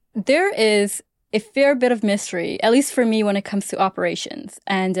there is a fair bit of mystery, at least for me, when it comes to operations.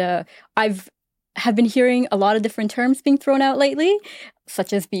 And I've have been hearing a lot of different terms being thrown out lately,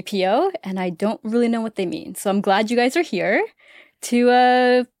 such as BPO, and I don't really know what they mean. So I'm glad you guys are here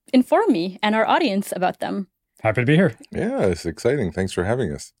to inform me and our audience about them. Happy to be here. Yeah, it's exciting. Thanks for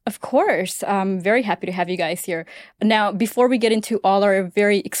having us. Of course. I'm very happy to have you guys here. Now, before we get into all our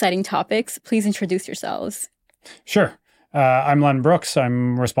very exciting topics, please introduce yourselves. Sure. I'm Len Brooks.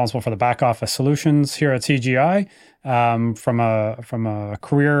 I'm responsible for the back office solutions here at CGI. From a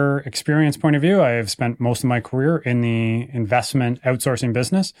career experience point of view, I have spent most of my career in the investment outsourcing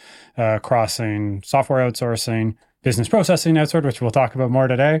business, crossing software outsourcing, business processing outsourcing, which we'll talk about more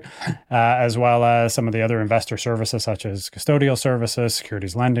today, as well as some of the other investor services such as custodial services,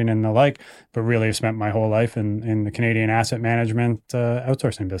 securities lending, and the like. But really, I've spent my whole life in the Canadian asset management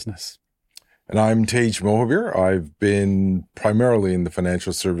outsourcing business. And I'm Tej Mohabir. I've been primarily in the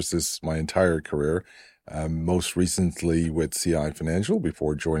financial services my entire career, most recently with CI Financial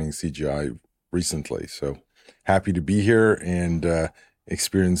before joining CGI recently. So happy to be here and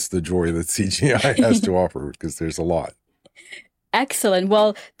experience the joy that CGI has to offer because there's a lot. Excellent.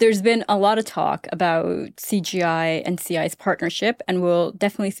 Well, there's been a lot of talk about CGI and CI's partnership, and we'll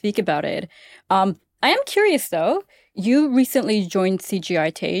definitely speak about it. I am curious, though. You recently joined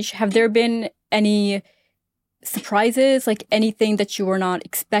CGI, Tej. Have there been any surprises, like anything that you were not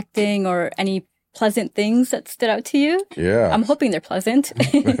expecting or any pleasant things that stood out to you? Yeah. I'm hoping they're pleasant.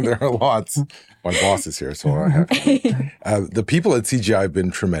 There are lots. My boss is here, so I have to. The people at CGI have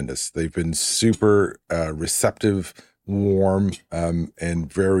been tremendous. They've been super receptive, warm,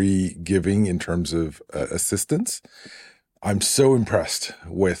 and very giving in terms of assistance. I'm so impressed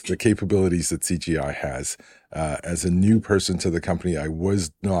with the capabilities that CGI has. As a new person to the company, I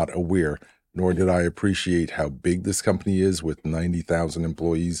was not aware, nor did I appreciate how big this company is with 90,000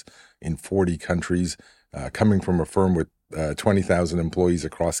 employees in 40 countries. Coming from a firm with 20,000 employees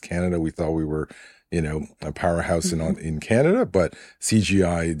across Canada, we thought we were, a powerhouse in Canada, but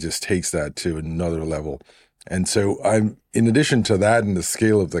CGI just takes that to another level. And so in addition to that and the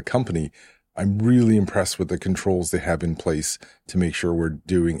scale of the company, I'm really impressed with the controls they have in place to make sure we're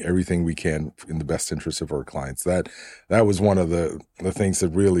doing everything we can in the best interest of our clients. That was one of the things that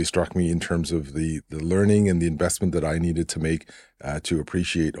really struck me in terms of the learning and the investment that I needed to make to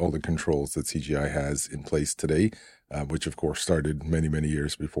appreciate all the controls that CGI has in place today, which of course started many, many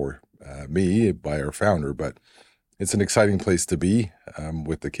years before me by our founder. But it's an exciting place to be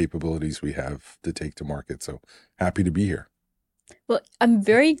with the capabilities we have to take to market. So happy to be here. Well, I'm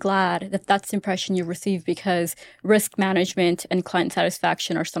very glad that that's the impression you received because risk management and client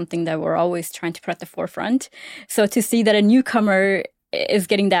satisfaction are something that we're always trying to put at the forefront. So to see that a newcomer is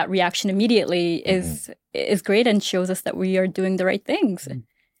getting that reaction immediately is great and shows us that we are doing the right things.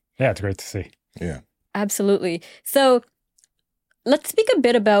 Yeah, it's great to see. Yeah, absolutely. So let's speak a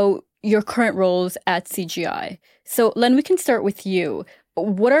bit about your current roles at CGI. So Len, we can start with you.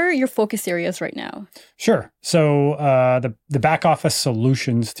 What are your focus areas right now? Sure. So the back office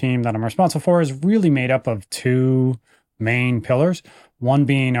solutions team that I'm responsible for is really made up of two main pillars, one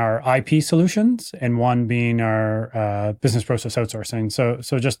being our IP solutions and one being our business process outsourcing.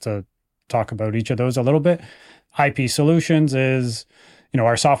 So just to talk about each of those a little bit, IP solutions is,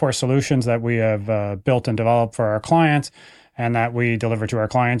 our software solutions that we have built and developed for our clients and that we deliver to our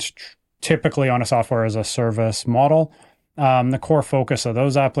clients typically on a software as a service model. The core focus of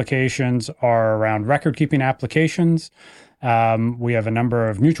those applications are around record-keeping applications. We have a number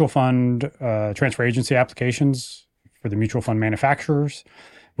of mutual fund transfer agency applications for the mutual fund manufacturers.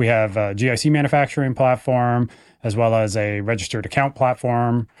 We have a GIC manufacturing platform, as well as a registered account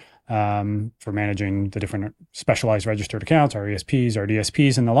platform for managing the different specialized registered accounts, our ESPs, our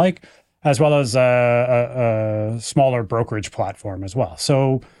DSPs, and the like, as well as a smaller brokerage platform as well.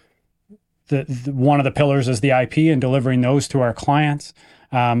 So one of the pillars is the IP and delivering those to our clients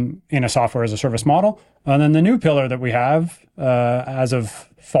in a software as a service model. And then the new pillar that we have as of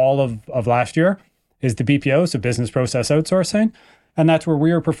fall of last year is the BPO, so business process outsourcing. And that's where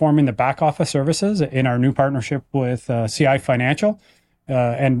we are performing the back office services in our new partnership with CI Financial.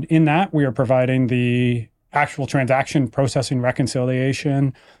 And in that, we are providing the actual transaction processing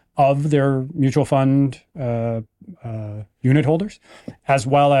reconciliation of their mutual fund unit holders, as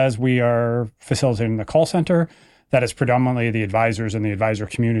well as we are facilitating the call center that is predominantly the advisors and the advisor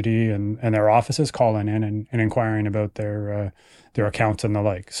community and their offices calling in and inquiring about their accounts and the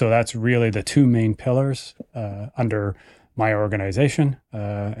like. So that's really the two main pillars under my organization,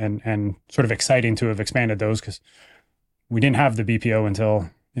 and sort of exciting to have expanded those because we didn't have the BPO until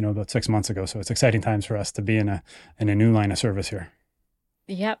about 6 months ago. So it's exciting times for us to be in a new line of service here.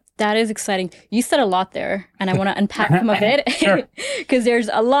 Yep, that is exciting. You said a lot there, and I want to unpack them a bit because there's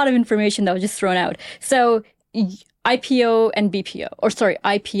a lot of information that was just thrown out. So IPO and BPO, or sorry,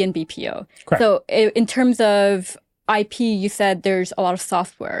 IP and BPO. Correct. So in terms of IP, you said there's a lot of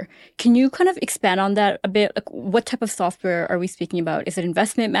software. Can you kind of expand on that a bit? Like, what type of software are we speaking about? Is it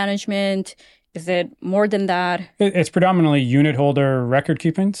investment management? Is it more than that? It's predominantly unit holder record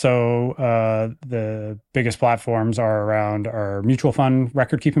keeping. So the biggest platforms are around our mutual fund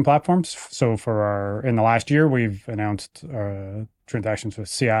record keeping platforms. So in the last year, we've announced transactions with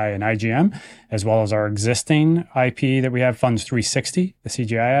CI and IGM, as well as our existing IP that we have, Funds 360, the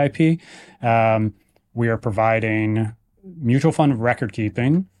CGI IP. We are providing mutual fund record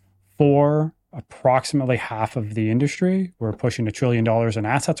keeping for approximately half of the industry. We're pushing $1 trillion in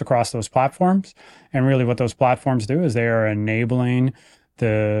assets across those platforms. And really what those platforms do is they are enabling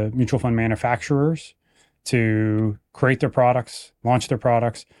the mutual fund manufacturers to create their products, launch their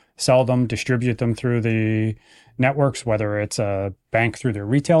products, sell them, distribute them through the networks, whether it's a bank through their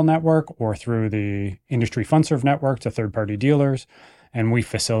retail network or through the industry fund serve network to third-party dealers. And we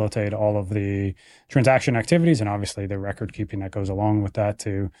facilitate all of the transaction activities and obviously the record keeping that goes along with that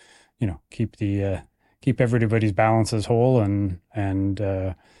to keep everybody's balances whole and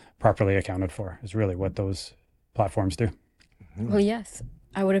properly accounted for is really what those platforms do. Well, yes.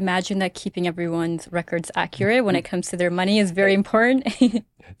 I would imagine that keeping everyone's records accurate when it comes to their money is very important.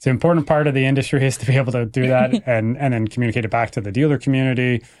 It's an important part of the industry is to be able to do that and then communicate it back to the dealer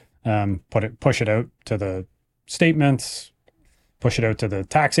community, push it out to the statements, push it out to the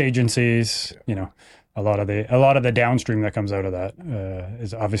tax agencies, a lot of the downstream that comes out of that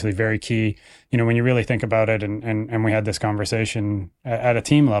is obviously very key. When you really think about it, and we had this conversation at a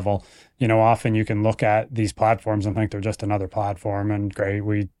team level, often you can look at these platforms and think they're just another platform and great,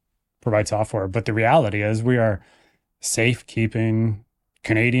 we provide software. But the reality is we are safekeeping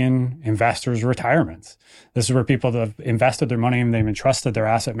Canadian investors' retirements. This is where people that have invested their money and they've entrusted their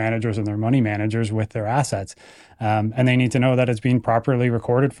asset managers and their money managers with their assets. And they need to know that it's being properly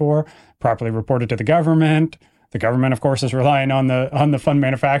recorded for, properly reported to the government. The government, of course, is relying on the fund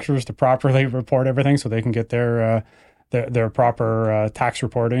manufacturers to properly report everything so they can get their proper tax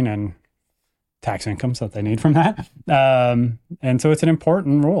reporting and tax incomes that they need from that. And so it's an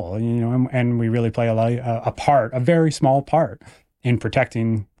important role, and we really play a very small part in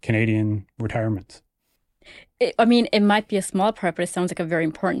protecting Canadian retirements. It might be a small part, but it sounds like a very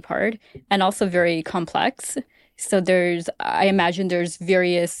important part and also very complex. So I imagine there's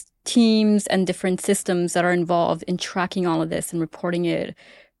various teams and different systems that are involved in tracking all of this and reporting it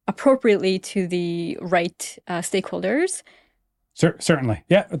appropriately to the right stakeholders. Certainly.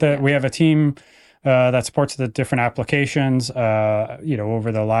 Yeah. We have a team that supports the different applications,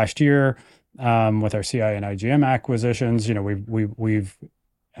 over the last year. With our CI and IGM acquisitions, we've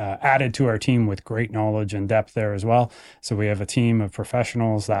added to our team with great knowledge and depth there as well. So we have a team of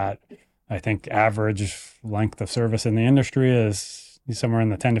professionals that I think average length of service in the industry is somewhere in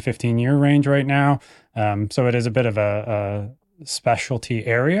the 10 to 15 year range right now. So it is a bit of a specialty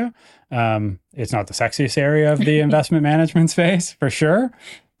area. It's not the sexiest area of the investment management space for sure,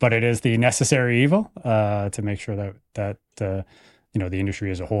 but it is the necessary evil to make sure that the industry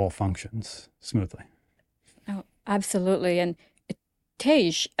as a whole functions smoothly. Oh, absolutely. And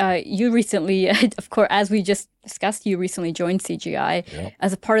Tej, you recently, of course, as we just discussed, you recently joined CGI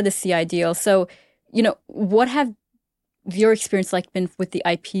as a part of the CI deal. So, what have your experience been with the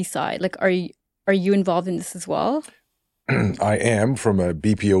IP side? Are you involved in this as well? I am from a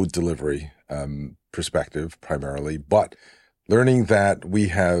BPO delivery perspective primarily, but learning that we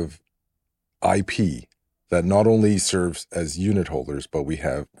have IP that not only serves as unit holders, but we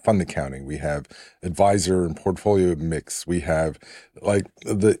have fund accounting, we have advisor and portfolio mix, we have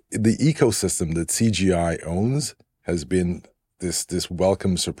the ecosystem that CGI owns has been this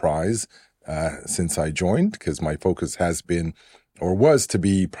welcome surprise since I joined, because my focus has been or was to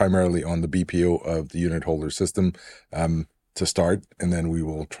be primarily on the BPO of the unit holder system to start, and then we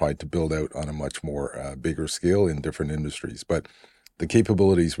will try to build out on a much more bigger scale in different industries. But the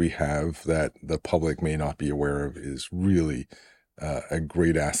capabilities we have that the public may not be aware of is really a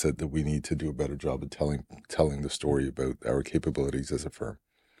great asset that we need to do a better job of telling the story about our capabilities as a firm.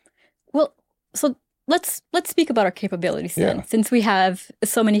 Well, so let's speak about our capabilities then. Since we have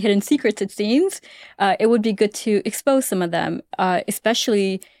so many hidden secrets, it seems, it would be good to expose some of them,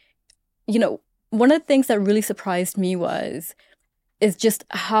 especially, one of the things that really surprised me is just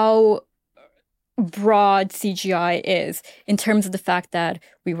how broad CGI is in terms of the fact that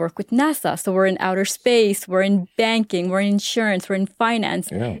we work with NASA. So we're in outer space, we're in banking, we're in insurance, we're in finance.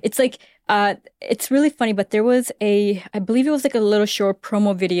 Yeah. It's It's really funny, but there was I believe it was like a little short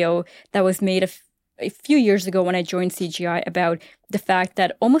promo video that was made a few years ago when I joined CGI about the fact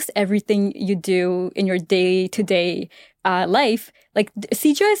that almost everything you do in your day-to-day life, like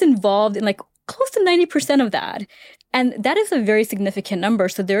CGI is involved in like close to 90% of that. And that is a very significant number.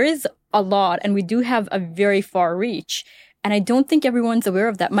 So there is a lot, and we do have a very far reach. And I don't think everyone's aware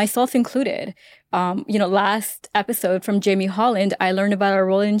of that, myself included. Last episode from Jamie Holland, I learned about our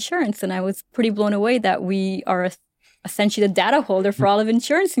role in insurance, and I was pretty blown away that we are essentially the data holder for all of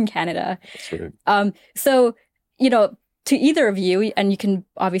insurance in Canada. That's right. So, to either of you, and you can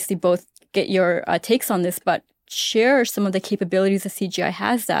obviously both get your takes on this, but share some of the capabilities that CGI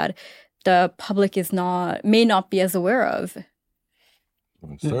has that the public may not be as aware of.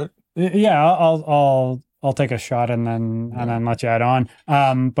 Start? Yeah, I'll take a shot and then let you add on.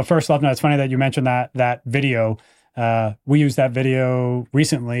 But first, Luvna, it's funny that you mentioned that video. We used that video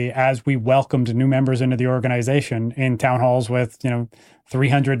recently as we welcomed new members into the organization in town halls with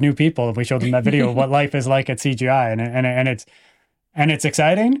 300 new people. We showed them that video of what life is like at CGI, and it's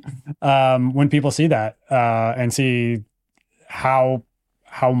exciting when people see that and see how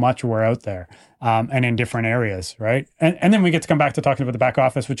much we're out there. And in different areas, right? And then we get to come back to talking about the back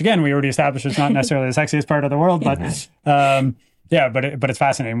office, which again, we already established is not necessarily the sexiest part of the world, but but it's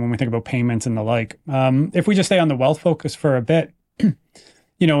fascinating when we think about payments and the like. If we just stay on the wealth focus for a bit, having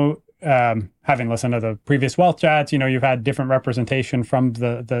listened to the previous wealth chats, you've had different representation from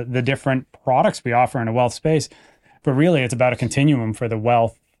the different products we offer in a wealth space, but really it's about a continuum for the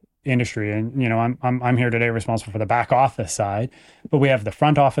wealth industry. And I'm here today responsible for the back office side, but we have the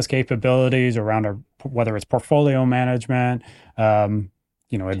front office capabilities around whether it's portfolio management,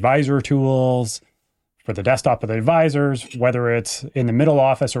 advisor tools for the desktop of the advisors, whether it's in the middle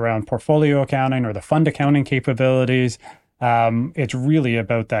office around portfolio accounting or the fund accounting capabilities. It's really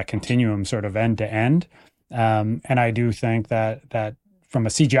about that continuum sort of end to end. And I do think that from a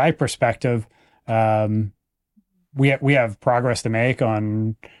CGI perspective, we have progress to make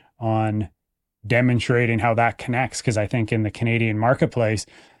on demonstrating how that connects, because I think in the Canadian marketplace,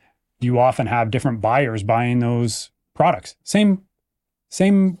 you often have different buyers buying those products. Same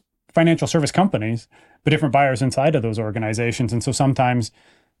financial service companies, but different buyers inside of those organizations. And so sometimes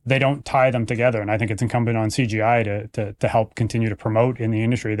they don't tie them together. And I think it's incumbent on CGI to help continue to promote in the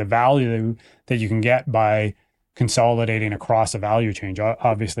industry the value that you can get by consolidating across a value chain.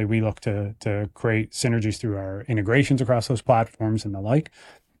 Obviously, we look to create synergies through our integrations across those platforms and the like.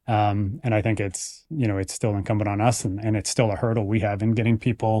 And I think it's still incumbent on us, and it's still a hurdle we have in getting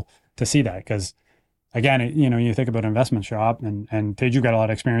people to see that. Because again, you think about Investment Shop, and Tej, you got a lot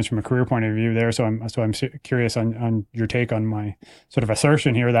of experience from a career point of view there. So I'm curious on your take on my sort of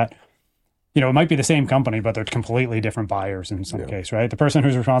assertion here that, it might be the same company, but they're completely different buyers in some case, right? The person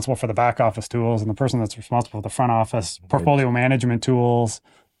who's responsible for the back office tools and the person that's responsible for the front office portfolio management tools,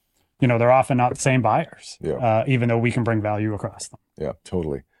 they're often not the same buyers, even though we can bring value across them. Yeah,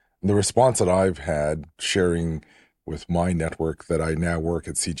 totally. And the response that I've had sharing with my network that I now work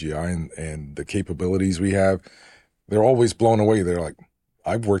at CGI and the capabilities we have, they're always blown away. They're like,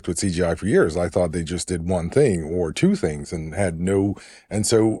 I've worked with CGI for years. I thought they just did one thing or two things and and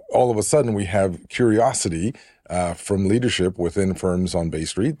so all of a sudden we have curiosity from leadership within firms on Bay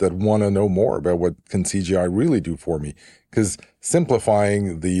Street that want to know more about what can CGI really do for me. Because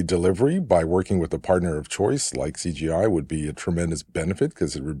simplifying the delivery by working with a partner of choice like CGI would be a tremendous benefit,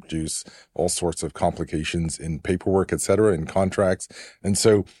 because it would reduce all sorts of complications in paperwork, et cetera, in contracts. And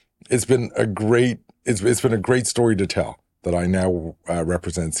so it's been a great story to tell that I now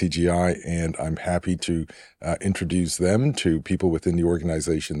represent CGI, and I'm happy to introduce them to people within the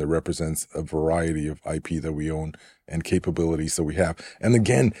organization that represents a variety of IP that we own and capabilities that we have. And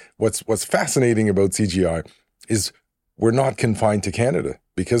again, what's fascinating about CGI is we're not confined to Canada.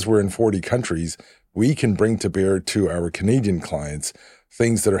 Because we're in 40 countries, we can bring to bear to our Canadian clients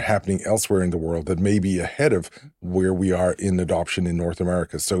things that are happening elsewhere in the world that may be ahead of where we are in adoption in North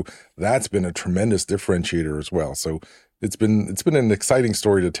America. So that's been a tremendous differentiator as well. So it's been an exciting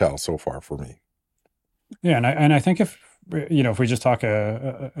story to tell so far for me. Yeah, and I think if we just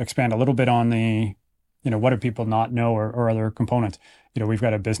expand a little bit on the, what do people not know or other components. We've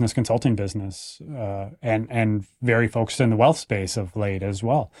got a business consulting business and very focused in the wealth space of late as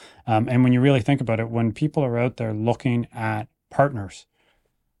well. And when you really think about it, when people are out there looking at partners,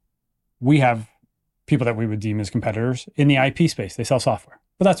 we have people that we would deem as competitors in the IP space. They sell software,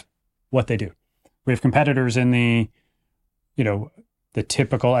 but that's what they do. We have competitors in the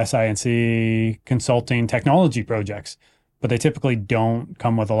typical SI&C consulting technology projects, but they typically don't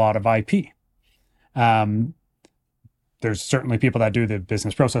come with a lot of IP. there's certainly people that do the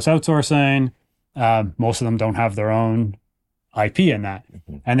business process outsourcing. Most of them don't have their own IP in that.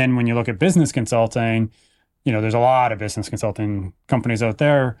 And then when you look at business consulting, there's a lot of business consulting companies out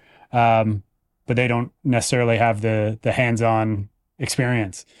there, but they don't necessarily have the hands-on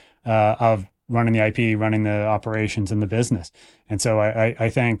experience of running the IP, running the operations in the business. And so I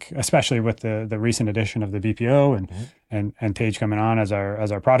think, especially with the recent addition of the BPO and Tage coming on as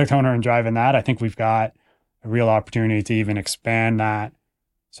our product owner and driving that, I think we've got a real opportunity to even expand that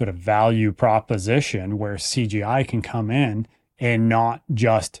sort of value proposition where CGI can come in and not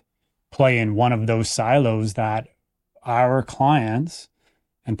just play in one of those silos that our clients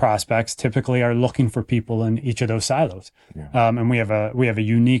and prospects typically are looking for people in each of those silos. Yeah. And we have a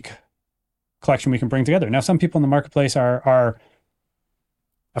unique collection we can bring together. Now, some people in the marketplace are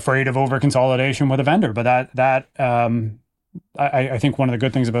afraid of over consolidation with a vendor, but I think one of the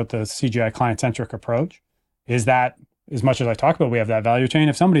good things about the CGI client-centric approach is that as much as I talk about, we have that value chain.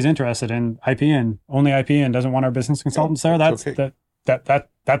 If somebody's interested in IP and only IP and doesn't want our business consultants there, that's okay.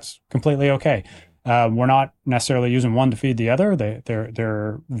 That's completely okay. We're not necessarily using one to feed the other.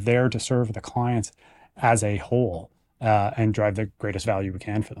 They're there to serve the clients as a whole and drive the greatest value we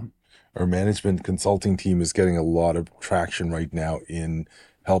can for them. Our management consulting team is getting a lot of traction right now in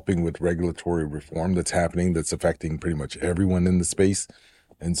helping with regulatory reform that's happening, that's affecting pretty much everyone in the space.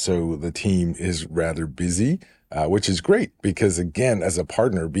 And so the team is rather busy, which is great because, again, as a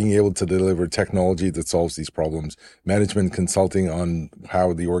partner, being able to deliver technology that solves these problems, management consulting on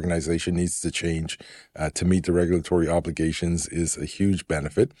how the organization needs to change to meet the regulatory obligations is a huge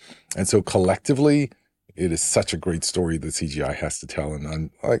benefit. And so collectively, it is such a great story that CGI has to tell,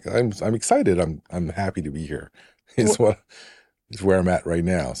 and I'm excited. I'm happy to be here. Is where I'm at right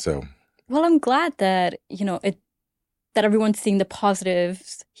now. So, well, I'm glad that that everyone's seeing the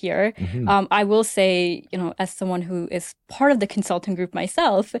positives here. Mm-hmm. I will say, as someone who is part of the consulting group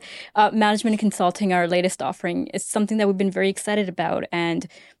myself, management consulting, our latest offering, is something that we've been very excited about, and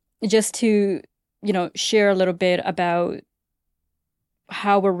just to share a little bit about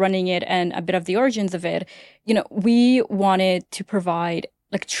how we're running it and a bit of the origins of it. We wanted to provide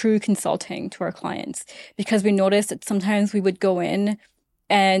like true consulting to our clients because we noticed that sometimes we would go in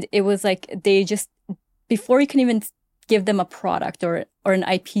and it was like they just, before you can even give them a product or an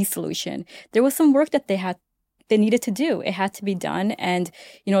IP solution, there was some work that they needed to do. It had to be done, and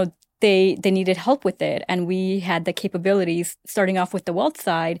they needed help with it. And we had the capabilities, starting off with the wealth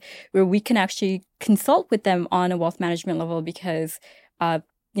side, where we can actually consult with them on a wealth management level because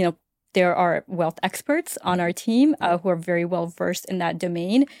there are wealth experts on our team who are very well versed in that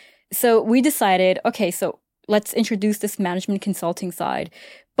domain. So we decided, okay, so let's introduce this management consulting side,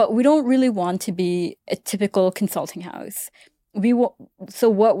 but we don't really want to be a typical consulting house. So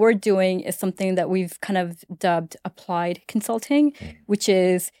what we're doing is something that we've kind of dubbed applied consulting, which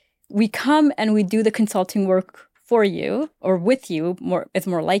is we come and we do the consulting work for you or with you, it's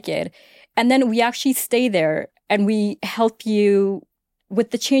more like it. And then we actually stay there and we help you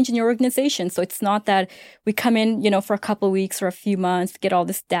with the change in your organization. So it's not that we come in, for a couple of weeks or a few months, get all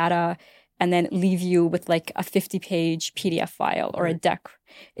this data, and then leave you with like a 50-page PDF file or a deck.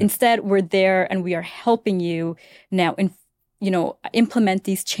 Instead, we're there and we are helping you now, implement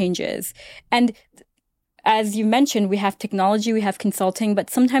these changes. And as you mentioned, we have technology, we have consulting, but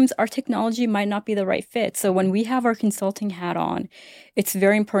sometimes our technology might not be the right fit. So when we have our consulting hat on, it's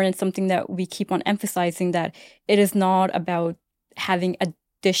very important, something that we keep on emphasizing, that it is not about having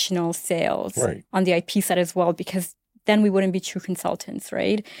additional sales on the IP side as well, because then we wouldn't be true consultants,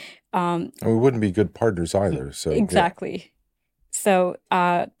 right? And we wouldn't be good partners either. So exactly. Yeah. So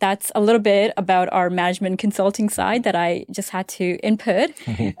that's a little bit about our management consulting side that I just had to input.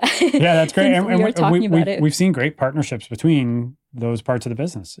 Yeah, that's great. And we've seen great partnerships between those parts of the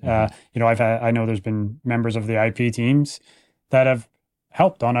business. Mm-hmm. I know there's been members of the IP teams that have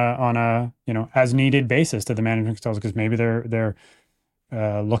helped on a as needed basis to the management consultants, because maybe they're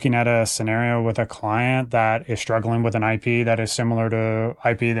looking at a scenario with a client that is struggling with an IP that is similar to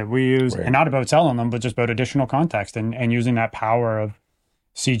IP that we use, and not about selling them, but just about additional context and using that power of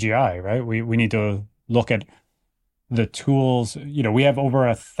CGI, right? We need to look at the tools. We have over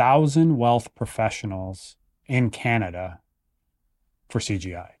 1,000 wealth professionals in Canada for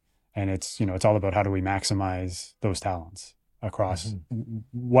CGI. And it's all about how do we maximize those talents across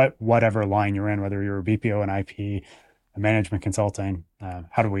whatever line you're in, whether you're a BPO, an IP, a management consulting.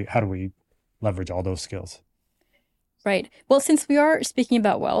 How do we leverage all those skills? Right. Well, since we are speaking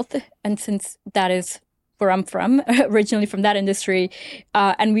about wealth, and since that is where I'm from, originally from that industry,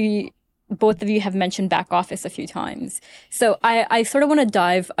 and we both of you have mentioned back office a few times. So I sort of want to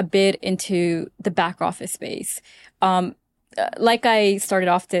dive a bit into the back office space. Like I started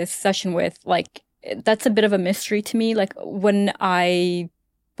off this session with, like, that's a bit of a mystery to me. Like, when I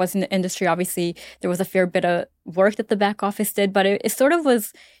was in the industry, obviously there was a fair bit of work that the back office did, but it sort of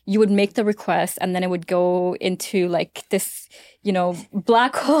was, you would make the request and then it would go into like this,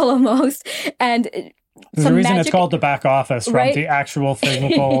 black hole almost. And there's a reason it's called the back office, from right? The actual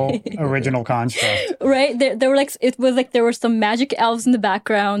physical original construct. Right. There were it was like there were some magic elves in the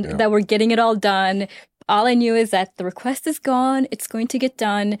background that were getting it all done. All I knew is that the request is gone. It's going to get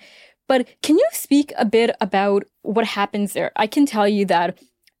done. But can you speak a bit about what happens there? I can tell you that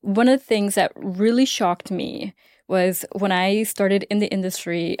one of the things that really shocked me was when I started in the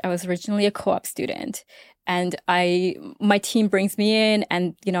industry. I was originally a co-op student, and my team brings me in,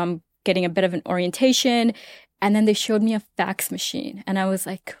 and I'm getting a bit of an orientation, and then they showed me a fax machine, and I was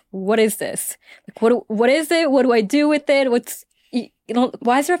like, "What is this? Like, what is it? What do I do with it?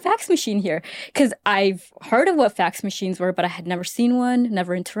 Why is there a fax machine here?" Because I've heard of what fax machines were, but I had never seen one,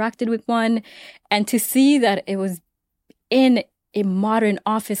 never interacted with one, and to see that it was in a modern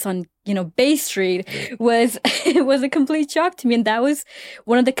office on Bay Street was it was a complete shock to me, and that was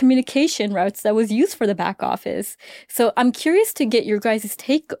one of the communication routes that was used for the back office. So I'm curious to get your guys'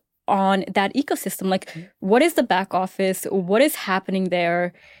 take on that ecosystem. Like, what is the back office? What is happening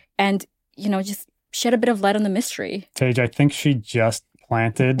there? And just shed a bit of light on the mystery. Tage, I think she just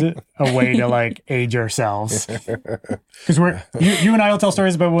planted a way to like age ourselves, because you and I will tell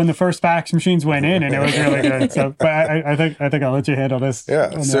stories about when the first fax machines went in and it was really good. So, but I think I'll let you handle this.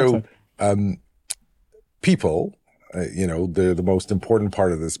 Yeah. So people, they're the most important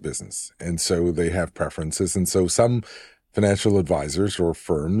part of this business, and so they have preferences, and so some financial advisors or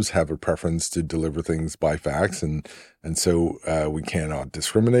firms have a preference to deliver things by fax, and so we cannot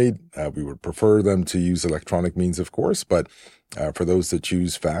discriminate. We would prefer them to use electronic means, of course, but for those that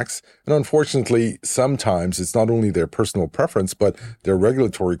choose fax, and unfortunately, sometimes it's not only their personal preference, but their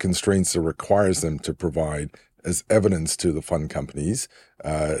regulatory constraints that requires them to provide as evidence to the fund companies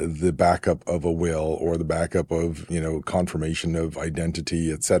the backup of a will or the backup of confirmation of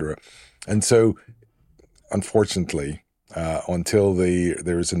identity, etc. And so, unfortunately, until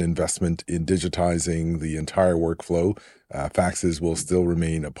there's an investment in digitizing the entire workflow, faxes will still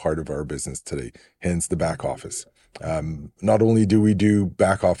remain a part of our business today, hence the back office. Not only do we do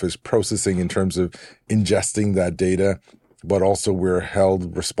back office processing in terms of ingesting that data, but also we're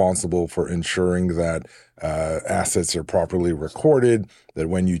held responsible for ensuring that assets are properly recorded, that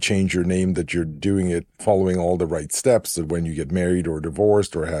when you change your name, that you're doing it following all the right steps, that when you get married or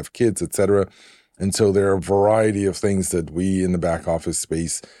divorced or have kids, etc. And so there are a variety of things that we in the back office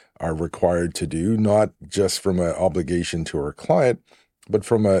space are required to do, not just from an obligation to our client, but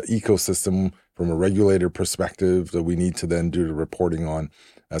from an ecosystem, from a regulator perspective that we need to then do the reporting on.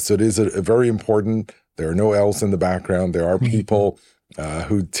 So it is a very important. There are no elves in the background. There are people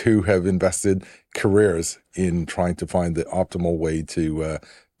who too have invested careers in trying to find the optimal way to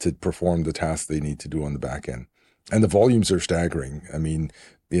perform the tasks they need to do on the back end. And the volumes are staggering. I mean,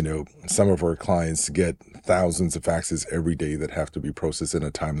 some of our clients get thousands of faxes every day that have to be processed in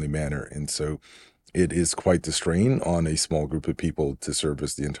a timely manner. And so it is quite the strain on a small group of people to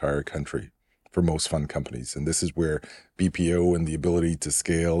service the entire country for most fund companies. And this is where BPO and the ability to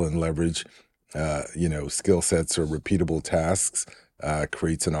scale and leverage, skill sets or repeatable tasks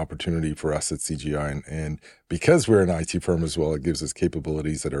creates an opportunity for us at CGI. And because we're an IT firm as well, it gives us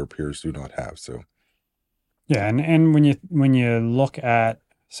capabilities that our peers do not have. So, yeah. And when you look at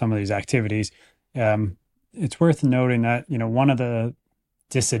some of these activities, it's worth noting that, one of the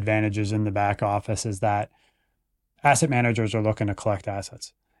disadvantages in the back office is that asset managers are looking to collect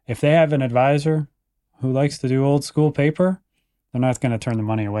assets. If they have an advisor who likes to do old school paper, they're not going to turn the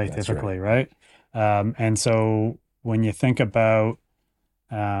money away. That's typically, right? And so when you think about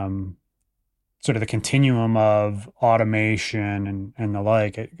sort of the continuum of automation and the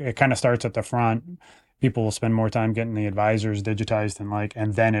like, it kind of starts at the front. People will spend more time getting the advisors digitized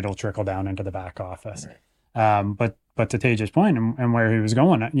and then it'll trickle down into the back office. Right. But to Tage's point and where he was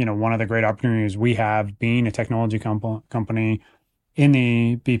going, one of the great opportunities we have being a technology company in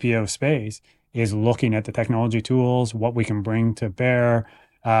the BPO space is looking at the technology tools, what we can bring to bear.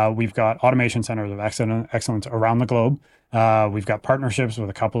 We've got automation centers of excellence around the globe. We've got partnerships with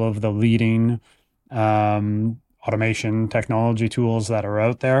a couple of the leading automation technology tools that are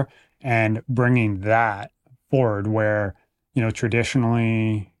out there, and bringing that forward where,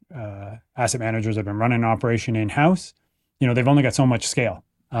 traditionally asset managers have been running an operation in-house. They've only got so much scale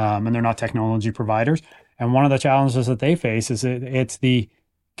and they're not technology providers. And one of the challenges that they face is it's the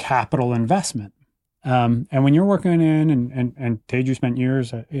capital investment. And when you're working in, and Teju spent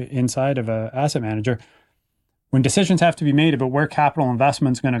years inside of an asset manager, when decisions have to be made about where capital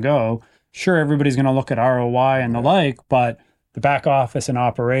investment's going to go, sure, everybody's going to look at ROI and the like, but the back office and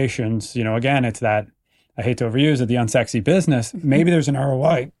operations, again, it's that, I hate to overuse it, the unsexy business. Maybe there's an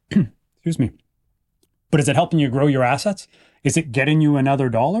ROI, excuse me, but is it helping you grow your assets? Is it getting you another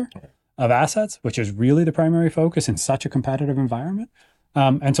dollar of assets, which is really the primary focus in such a competitive environment?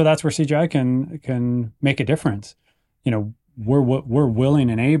 And so that's where CGI can make a difference. We're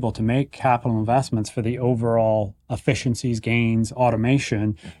willing and able to make capital investments for the overall efficiencies, gains,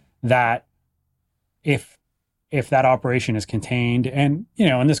 automation that if that operation is contained, and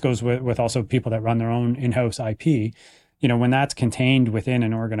this goes with also people that run their own in-house IP, when that's contained within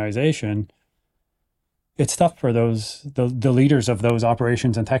an organization, it's tough for the leaders of those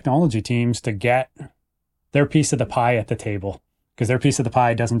operations and technology teams to get their piece of the pie at the table, because their piece of the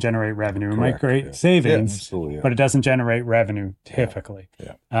pie doesn't generate revenue. It might create savings, but it doesn't generate revenue typically.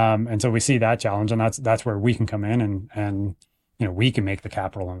 And so we see that challenge, and that's where we can come in and we can make the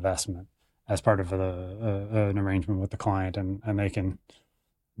capital investment as part of an arrangement with the client, and they can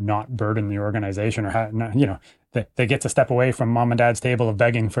not burden the organization, or they get to step away from mom and dad's table of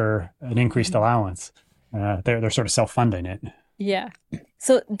begging for an increased allowance. They're sort of self-funding it. Yeah.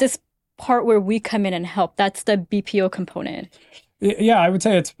 So this part where we come in and help, that's the BPO component. Yeah, I'd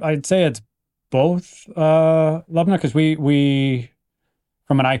say it's both, Lubna, because we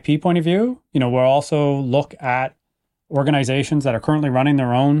from an IP point of view, we'll also look at organizations that are currently running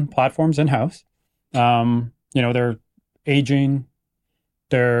their own platforms in-house. They're aging,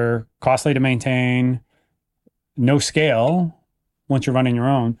 they're costly to maintain, no scale once you're running your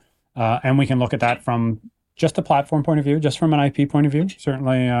own. And we can look at that from just a platform point of view, just from an IP point of view.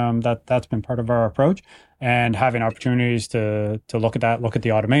 Certainly, that's been part of our approach, and having opportunities to look at that, look at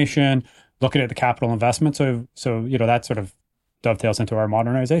the automation, look at the capital investment. So that sort of dovetails into our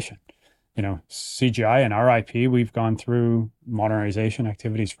modernization. CGI and our IP, we've gone through modernization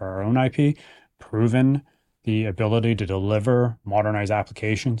activities for our own IP, proven the ability to deliver modernized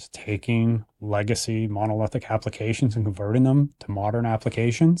applications, taking legacy monolithic applications and converting them to modern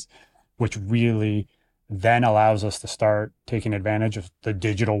applications, which really then allows us to start taking advantage of the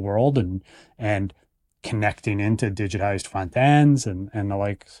digital world and connecting into digitized front ends and the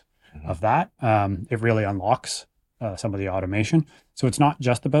likes of that. It really unlocks some of the automation. So it's not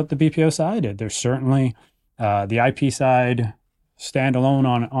just about the BPO side. There's certainly the IP side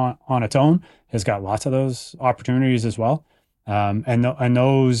standalone on its own has got lots of those opportunities as well. And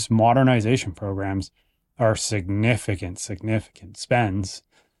those modernization programs are significant spends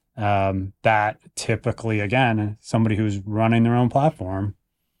that typically, again, somebody who's running their own platform,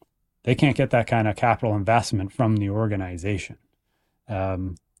 they can't get that kind of capital investment from the organization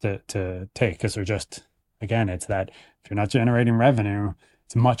to take, because they're just, again, it's that if you're not generating revenue,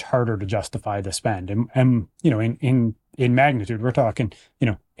 it's much harder to justify the spend. And in magnitude, we're talking,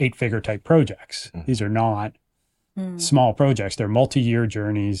 8-figure type projects. These are not small projects. They're multi-year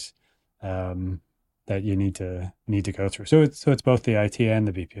journeys that you need to go through. So it's both the IT and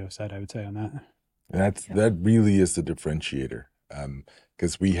the BPO side, I would say, on that. That really is the differentiator,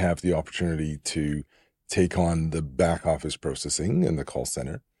 because we have the opportunity to take on the back office processing in the call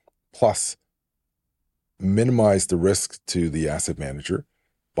center, plus minimize the risk to the asset manager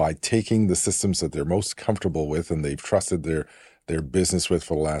by taking the systems that they're most comfortable with and they've trusted their business with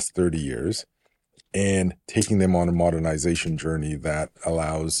for the last 30 years, and taking them on a modernization journey that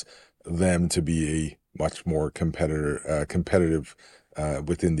allows them to be a much more competitive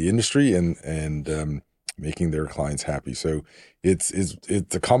within the industry and making their clients happy. So it's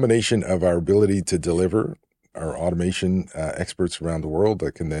a combination of our ability to deliver our automation experts around the world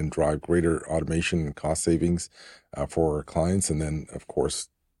that can then drive greater automation and cost savings for our clients, and then of course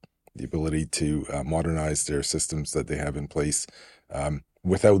the ability to modernize their systems that they have in place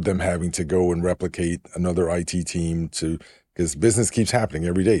without them having to go and replicate another IT team because business keeps happening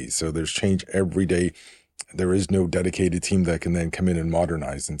every day. So there's change every day. There is no dedicated team that can then come in and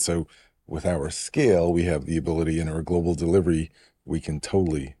modernize. And so with our scale, we have the ability in our global delivery, we can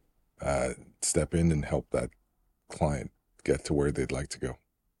totally step in and help that client get to where they'd like to go.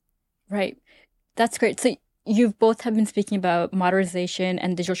 Right. That's great. So you've both have been speaking about modernization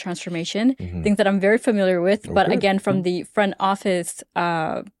and digital transformation, things that I'm very familiar with, but again, from the front office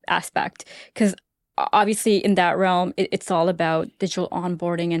aspect, because obviously in that realm, it's all about digital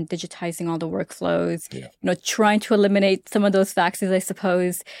onboarding and digitizing all the workflows, trying to eliminate some of those faxes, I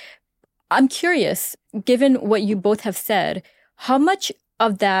suppose. I'm curious, given what you both have said, how much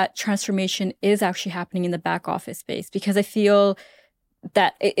of that transformation is actually happening in the back office space? Because I feel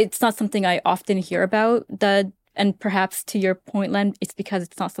it's not something I often hear about. And perhaps to your point, Len, it's because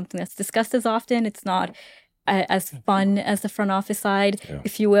it's not something that's discussed as often. It's not as fun as the front office side,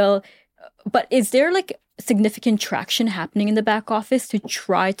 if you will. But is there like significant traction happening in the back office to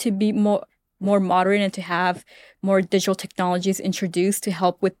try to be more modern and to have more digital technologies introduced to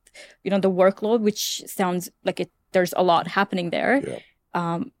help with, the workload, which sounds like there's a lot happening there.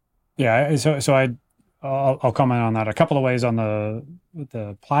 Yeah. So I'll comment on that a couple of ways on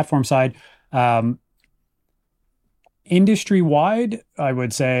the platform side. Industry-wide, I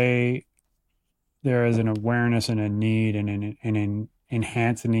would say there is an awareness and a need and an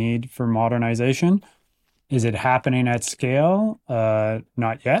enhanced need for modernization. Is it happening at scale?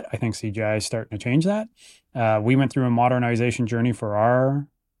 Not yet. I think CGI is starting to change that. We went through a modernization journey for our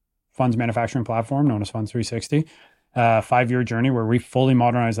funds manufacturing platform known as Funds 360, 5-year journey where we fully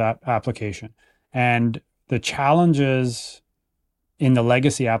modernized that application. And the challenges in the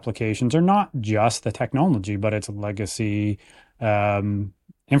legacy applications are not just the technology, but it's legacy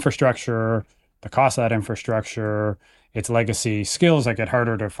infrastructure, the cost of that infrastructure, it's legacy skills that get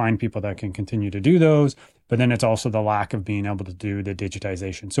harder to find people that can continue to do those. But then it's also the lack of being able to do the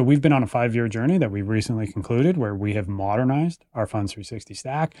digitization. So we've been on a 5-year journey that we recently concluded where we have modernized our Funds 360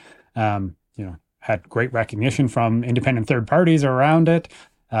 stack, had great recognition from independent third parties around it,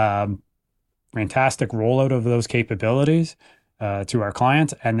 fantastic rollout of those capabilities to our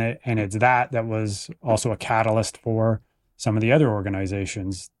clients. And it's that was also a catalyst for some of the other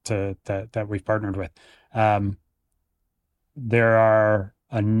organizations that we've partnered with. There are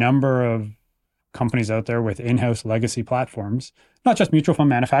a number of companies out there with in-house legacy platforms, not just mutual fund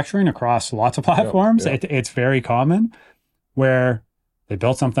manufacturing, across lots of platforms. Yeah. It's very common where they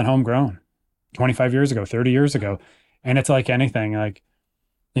built something homegrown 25 years ago, 30 years ago. And it's like anything, like,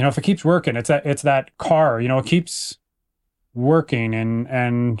 if it keeps working, it's that car, it keeps working.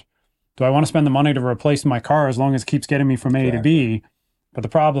 And do I want to spend the money to replace my car as long as it keeps getting me from A to B? But the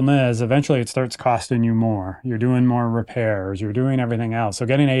problem is eventually it starts costing you more. You're doing more repairs. You're doing everything else. So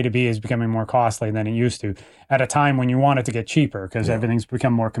getting A to B is becoming more costly than it used to at a time when you want it to get cheaper because everything's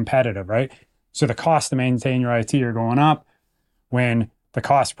become more competitive, right? So the cost to maintain your IT are going up when the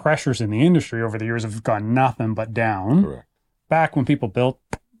cost pressures in the industry over the years have gone nothing but down. Correct. Back when people built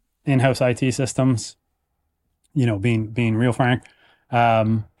in-house IT systems, being real frank,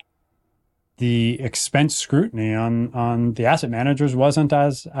 the expense scrutiny on the asset managers wasn't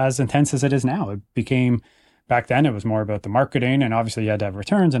as intense as it is now. It became, back then it was more about the marketing and obviously you had to have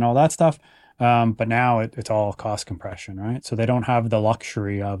returns and all that stuff. But now it's all cost compression, right? So they don't have the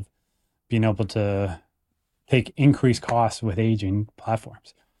luxury of being able to take increased costs with aging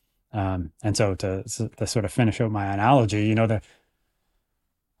platforms. And so to sort of finish out my analogy,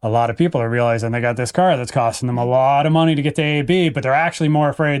 a lot of people are realizing they got this car that's costing them a lot of money to get to A, B, but they're actually more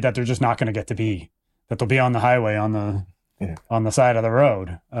afraid that they're just not going to get to B, that they'll be on the highway on the side of the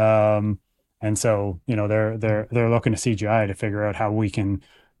road. And so, they're looking to CGI to figure out how we can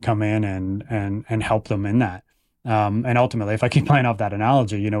come in and help them in that. And ultimately, if I keep playing off that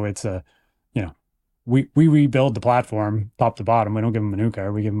analogy, it's we rebuild the platform top to bottom. We don't give them a new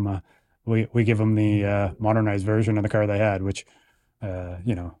car. We give them we give them the modernized version of the car they had, which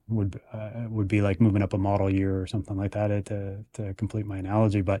would be like moving up a model year or something like that to complete my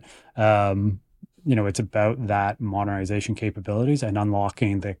analogy. But, it's about that modernization capabilities and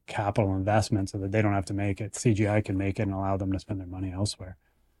unlocking the capital investment so that they don't have to make it. CGI can make it and allow them to spend their money elsewhere.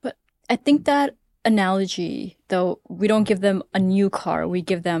 But I think that analogy, though, we don't give them a new car, we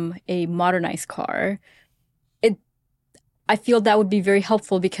give them a modernized car. I feel that would be very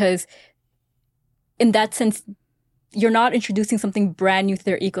helpful because in that sense, you're not introducing something brand new to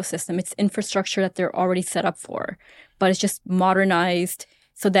their ecosystem. It's infrastructure that they're already set up for, but it's just modernized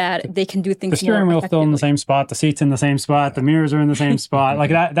so that they can do things. The steering wheel's still in the same spot. The seat's in the same spot. The mirrors are in the same spot. Like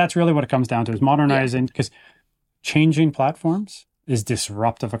that's really what it comes down to is modernizing because changing platforms is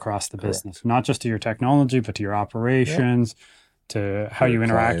disruptive across the business, not just to your technology, but to your operations, to how you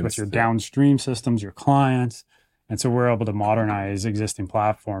interact with your downstream systems, your clients. And so we're able to modernize existing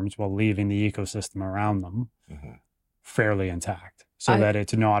platforms while leaving the ecosystem around them fairly intact so that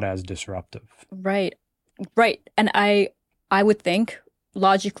it's not as disruptive. Right. And I would think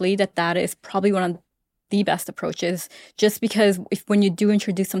logically that is probably one of the best approaches, just because when you do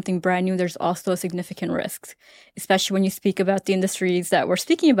introduce something brand new, there's also significant risks, especially when you speak about the industries that we're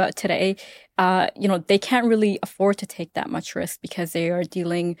speaking about today. They can't really afford to take that much risk because they are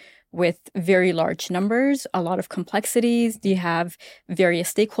dealing with very large numbers, a lot of complexities. You have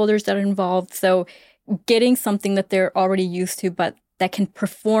various stakeholders that are involved. So getting something that they're already used to, but that can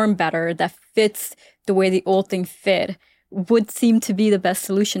perform better, that fits the way the old thing fit, would seem to be the best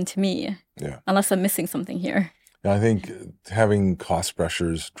solution to me. Yeah. Unless I'm missing something here. I think having cost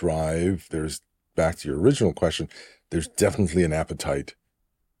pressures drive, there's, back to your original question, there's definitely an appetite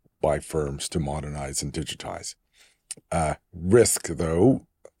by firms to modernize and digitize. Risk, though,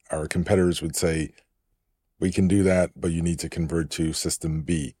 our competitors would say, we can do that, but you need to convert to system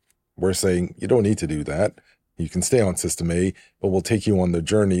B. We're saying you don't need to do that. You can stay on system A, but we'll take you on the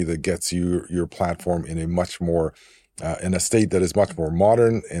journey that gets you your platform in a much more, in a state that is much more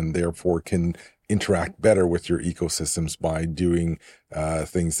modern, and therefore can interact better with your ecosystems by doing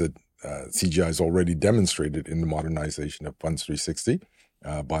things that CGI has already demonstrated in the modernization of Funds 360.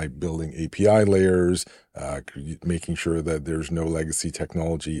 By building API layers, making sure that there's no legacy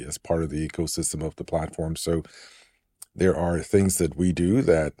technology as part of the ecosystem of the platform. So there are things that we do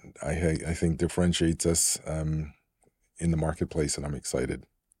that I think differentiates us in the marketplace, and I'm excited.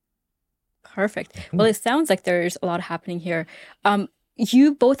 Perfect. Well, it sounds like there's a lot happening here.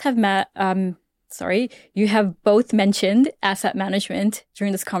 You both have you have both mentioned asset management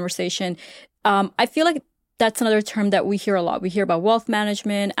during this conversation. I feel like that's another term that we hear a lot. We hear about wealth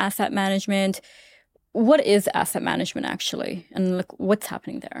management, asset management. What is asset management actually? And what's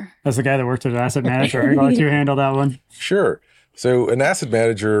happening there? As the guy that worked at an asset manager, I'll let you handle that one. Sure. So an asset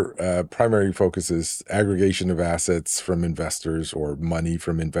manager primary focus is aggregation of assets from investors or money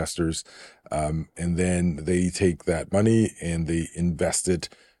from investors. And then they take that money and they invest it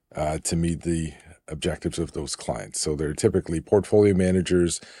to meet the objectives of those clients. So they're typically portfolio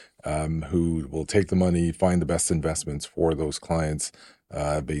managers who will take the money, find the best investments for those clients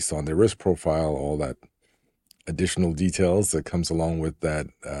based on their risk profile, all that additional details that comes along with that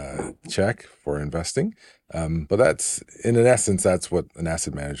check for investing. But that's, in an essence, that's what an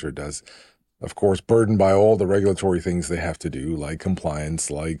asset manager does. Of course, burdened by all the regulatory things they have to do, like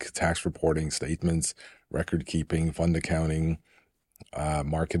compliance, like tax reporting, statements, record keeping, fund accounting,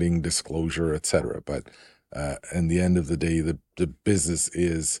 marketing, disclosure, etc. But in the end of the day, the business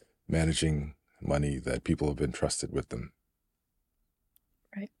is managing money that people have entrusted with them.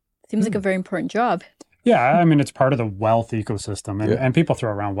 Right. Seems like a very important job. Yeah, I mean, it's part of the wealth ecosystem. And people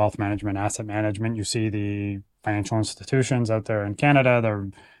throw around wealth management, asset management. You see the financial institutions out there in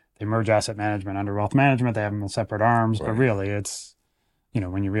Canada, they merge asset management under wealth management. They have them in separate arms. Right. But really, it's,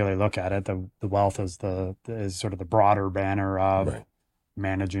 when you really look at it, the wealth is sort of the broader banner of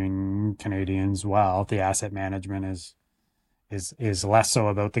managing Canadians' wealth. The asset management is less so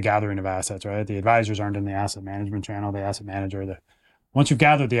about the gathering of assets, right? The advisors aren't in the asset management channel. The asset manager, once you've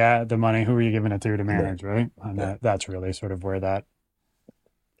gathered the money, who are you giving it to manage, right? And that's really sort of where that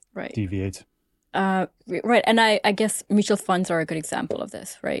deviates. Right. And I guess mutual funds are a good example of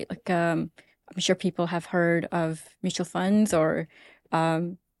this, right? Like, I'm sure people have heard of mutual funds, or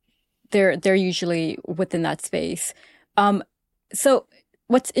they're usually within that space. So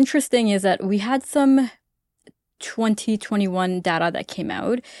what's interesting is that we had some 2021 data that came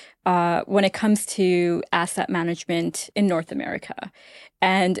out when it comes to asset management in North America.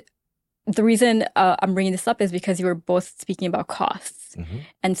 And the reason I'm bringing this up is because you were both speaking about costs. Mm-hmm.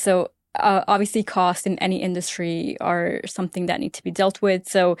 And so obviously costs in any industry are something that need to be dealt with.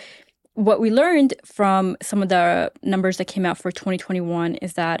 So what we learned from some of the numbers that came out for 2021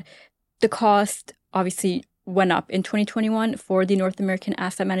 is that the cost obviously went up in 2021 for the North American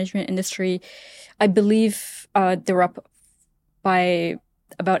asset management industry. I believe they were up by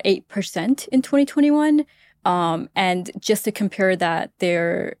about 8% in 2021. And just to compare that,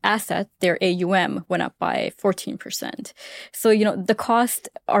 their AUM went up by 14%. So, the costs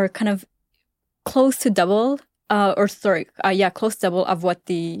are kind of close to double, close to double of what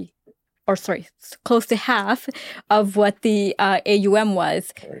close to half of what the AUM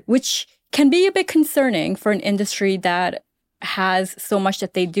was, which can be a bit concerning for an industry that has so much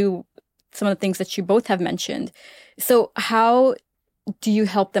that they do, some of the things that you both have mentioned. So how do you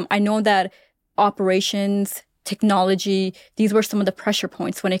help them? I know that operations, technology, these were some of the pressure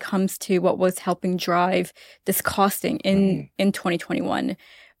points when it comes to what was helping drive this costing in 2021.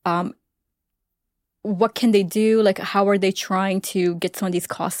 What can they do? Like, how are they trying to get some of these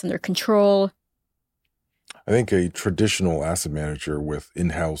costs under control? I think a traditional asset manager with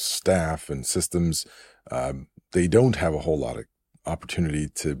in-house staff and systems, they don't have a whole lot of opportunity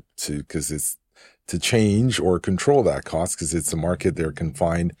to change or control that cost, because it's a market, they're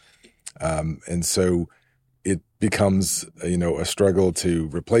confined. And so it becomes, a struggle to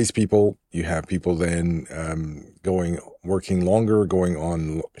replace people. You have people then working longer, going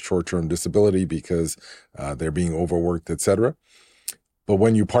on short-term disability because they're being overworked, et cetera. But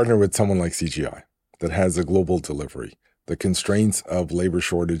when you partner with someone like CGI that has a global delivery, the constraints of labor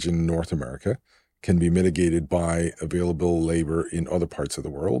shortage in North America, can be mitigated by available labor in other parts of the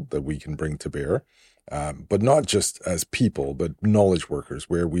world that we can bring to bear. But not just as people, but knowledge workers,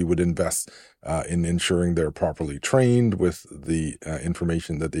 where we would invest in ensuring they're properly trained with the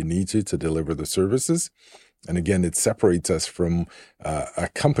information that they need to deliver the services. And again, it separates us from a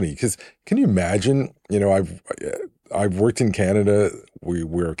company. Because can you imagine? I've worked in Canada.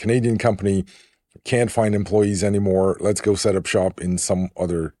 We're a Canadian company. Can't find employees anymore. Let's go set up shop in some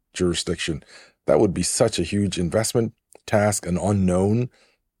other jurisdiction. That would be such a huge investment, task, an unknown.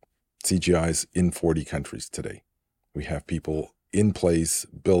 CGI's in 40 countries today. We have people in place,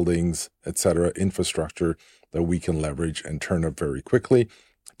 buildings, etc., infrastructure that we can leverage and turn up very quickly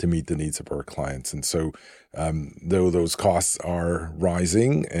to meet the needs of our clients. And so, though those costs are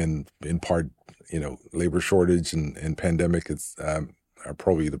rising, and in part, labor shortage and pandemic are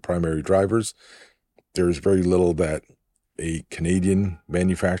probably the primary drivers, there's very little that a Canadian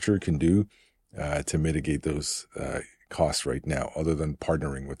manufacturer can do to mitigate those costs right now, other than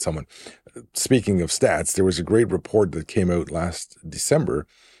partnering with someone. Speaking of stats, there was a great report that came out last December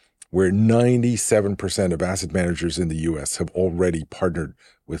where 97% of asset managers in the US have already partnered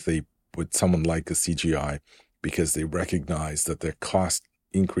with someone like a CGI, because they recognize that the cost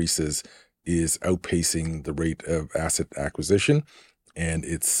increases is outpacing the rate of asset acquisition. And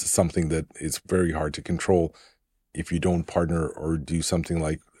it's something that is very hard to control if you don't partner or do something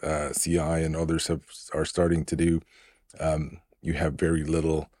like CI and others are starting to do. You have very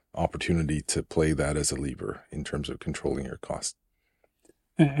little opportunity to play that as a lever in terms of controlling your cost.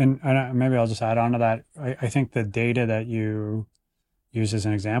 And maybe I'll just add on to that. I think the data that you use as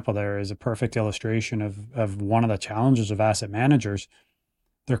an example there is a perfect illustration of one of the challenges of asset managers.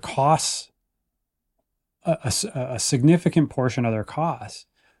 Their costs, a significant portion of their costs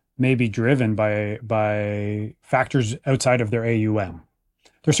may be driven by factors outside of their AUM.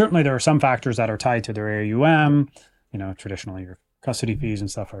 There are some factors that are tied to their AUM. Traditionally your custody fees and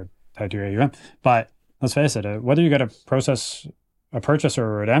stuff are tied to your AUM. But let's face it, whether you got to process a purchase or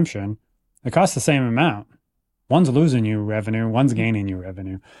a redemption, it costs the same amount. One's losing you revenue, one's gaining you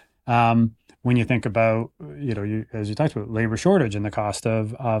revenue. When you think about, as you talked about, labor shortage and the cost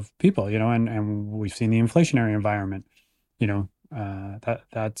of people, and we've seen the inflationary environment, it's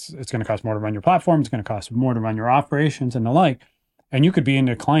going to cost more to run your platform. It's going to cost more to run your operations and the like. And you could be in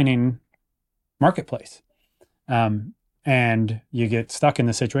a declining marketplace. And you get stuck in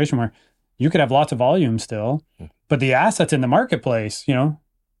the situation where you could have lots of volume still, but the assets in the marketplace,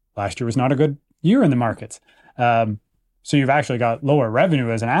 last year was not a good year in the markets. So you've actually got lower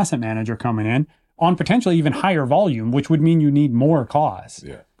revenue as an asset manager coming in on potentially even higher volume, which would mean you need more costs.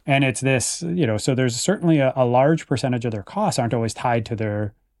 Yeah. And it's this, so there's certainly a large percentage of their costs aren't always tied to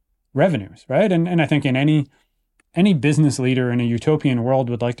their revenues, right? And I think in any business leader in a utopian world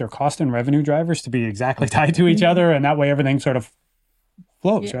would like their cost and revenue drivers to be exactly tied to each other, and that way everything sort of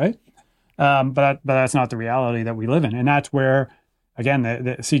flows, right? But that's not the reality that we live in. And that's where, again,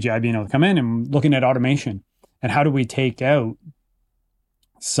 the CGI being able to come in and looking at automation and how do we take out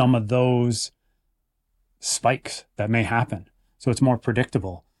some of those spikes that may happen so it's more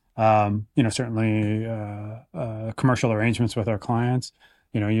predictable. Certainly commercial arrangements with our clients,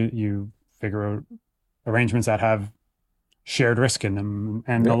 you figure out arrangements that have shared risk in them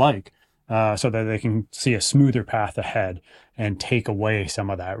and the like, so that they can see a smoother path ahead and take away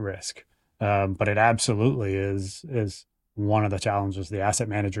some of that risk. But it absolutely is one of the challenges the asset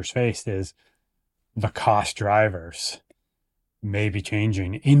managers faced is the cost drivers may be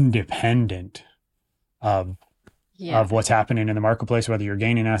changing independent of what's happening in the marketplace, whether you're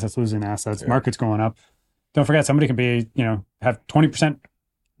gaining assets, losing assets, market's going up. Don't forget, somebody can be, have 20%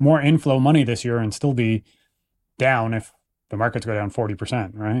 more inflow money this year and still be down if the markets go down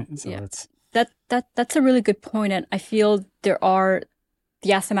 40%, right? So that's a really good point. And I feel the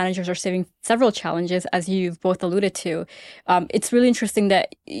asset managers are saving several challenges, as you've both alluded to. It's really interesting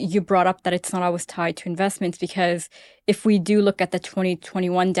that you brought up that it's not always tied to investments, because if we do look at the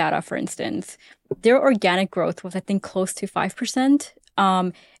 2021 data, for instance, their organic growth was, I think, close to 5%.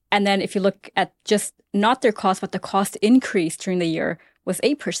 And then if you look at just not their cost, but the cost increase during the year was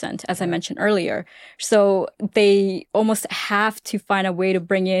 8%, as I mentioned earlier. So they almost have to find a way to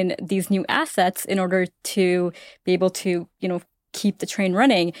bring in these new assets in order to be able to, keep the train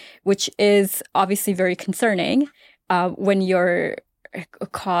running, which is obviously very concerning when your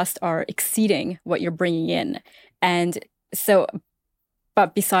costs are exceeding what you're bringing in. And so,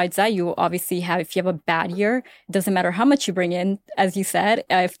 but besides that, you obviously have, if you have a bad year, it doesn't matter how much you bring in, as you said,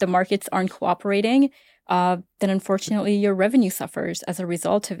 if the markets aren't cooperating, then unfortunately your revenue suffers as a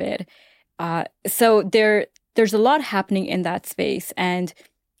result of it. So there's a lot happening in that space. And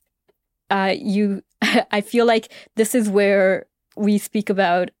I feel like this is where we speak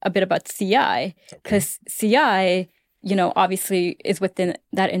about a bit about CI, because CI, obviously is within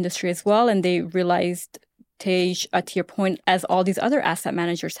that industry as well. And they realized, Tej, to your point, as all these other asset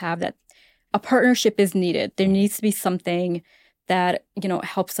managers have, that a partnership is needed. There needs to be something that,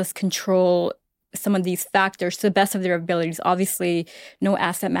 helps us control some of these factors to the best of their abilities. Obviously, no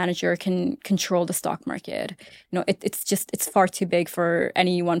asset manager can control the stock market. It's far too big for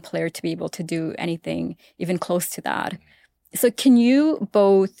any one player to be able to do anything even close to that. So can you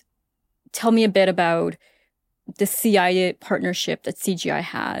both tell me a bit about the CI partnership that CGI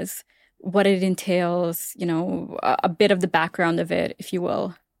has, what it entails, a bit of the background of it, if you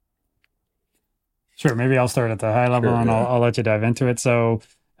will? Sure. Maybe I'll start at the high level and I'll let you dive into it. So,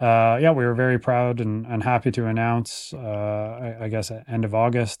 we were very proud and happy to announce, I guess, at end of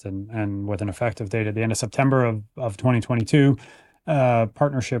August and with an effective date at the end of September of 2022,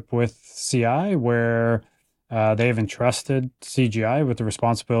 partnership with CI, where they have entrusted CGI with the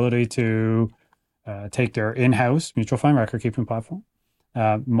responsibility to take their in-house mutual fund record-keeping platform,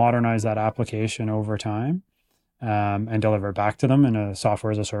 modernize that application over time, and deliver it back to them in a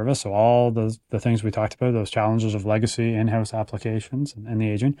software as a service. So all the things we talked about, those challenges of legacy in-house applications and the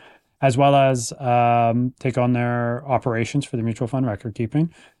aging, as well as take on their operations for the mutual fund record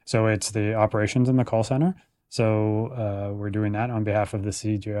keeping. So it's the operations in the call center. So we're doing that on behalf of the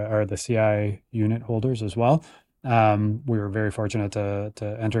CGI or the CI unit holders as well. We were very fortunate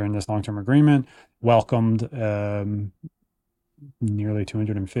to enter in this long-term agreement, welcomed nearly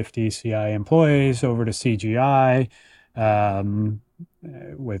 250 CI employees over to CGI,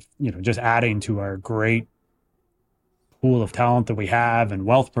 with, just adding to our great pool of talent that we have and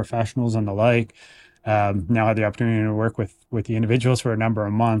wealth professionals and the like. Now had the opportunity to work with the individuals for a number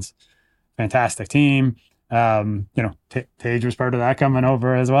of months. Fantastic team. Tej was part of that coming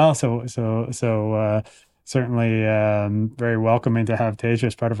over as well. So certainly very welcoming to have Tej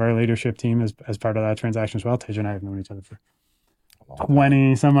as part of our leadership team as part of that transaction as well. Tej and I have known each other for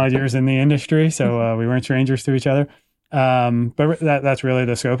 20 some odd years in the industry. So we weren't strangers to each other. But that's really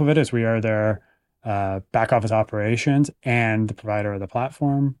the scope of it, is we are their back office operations and the provider of the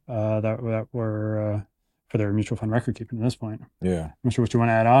platform that we're for their mutual fund record keeping at this point. Yeah. I'm not sure what you want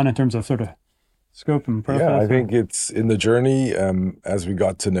to add on in terms of sort of scope and process. Yeah, I think it's in the journey, as we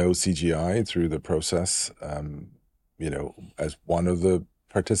got to know CGI through the process, as one of the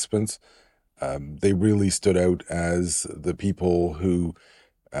participants, they really stood out as the people who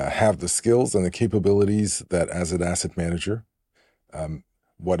have the skills and the capabilities that, as an asset manager,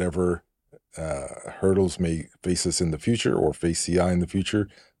 whatever hurdles may face us in the future or face CI in the future,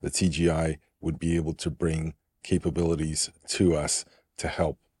 that CGI would be able to bring capabilities to us to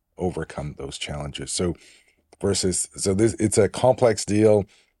help overcome those challenges. So it's a complex deal.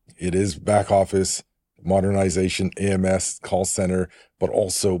 It is back office modernization, AMS, call center, but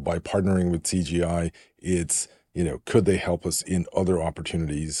also by partnering with CGI, it's, could they help us in other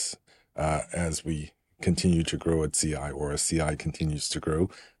opportunities as we continue to grow at CI, or as CI continues to grow,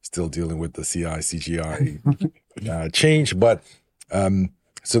 still dealing with the CI, CGI change. But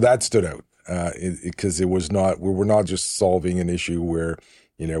so that stood out because we were not just solving an issue where,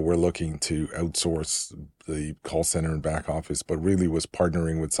 we're looking to outsource the call center and back office, but really was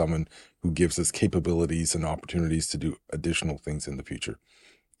partnering with someone who gives us capabilities and opportunities to do additional things in the future.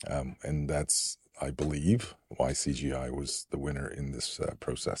 And that's, I believe, why CGI was the winner in this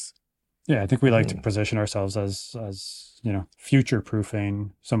process. Yeah, I think we like to position ourselves as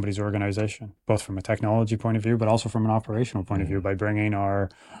future-proofing somebody's organization, both from a technology point of view, but also from an operational point of view, by bringing our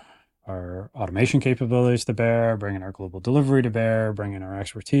automation capabilities to bear, bringing our global delivery to bear, bringing our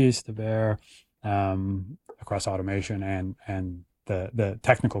expertise to bear across automation and the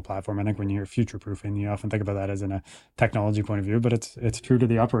technical platform. I think when you hear future-proofing, you often think about that as in a technology point of view, but it's true to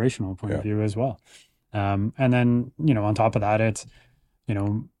the operational point of view as well. And then, on top of that, it's,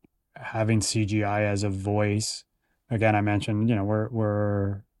 having CGI as a voice. Again, I mentioned,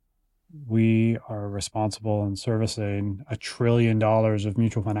 we are responsible in servicing $1 trillion of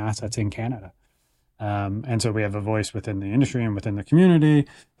mutual fund assets in Canada. And so we have a voice within the industry and within the community.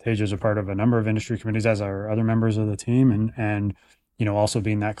 Tej is a part of a number of industry committees, as are other members of the team, and also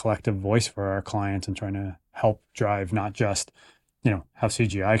being that collective voice for our clients and trying to help drive not just, how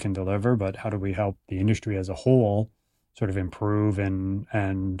CGI can deliver, but how do we help the industry as a whole sort of improve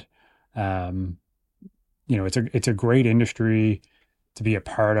and it's a great industry to be a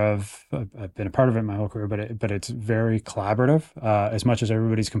part of. I've been a part of it my whole career, but it's very collaborative. As much as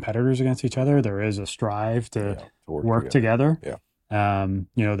everybody's competitors against each other, there is a strive to work together. Yeah.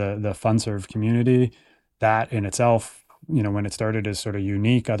 The FundServe community, that in itself when it started as sort of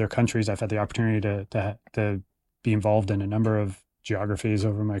unique. Other countries, I've had the opportunity to be involved in a number of geographies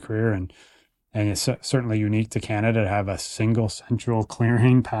over my career, and it's certainly unique to Canada to have a single central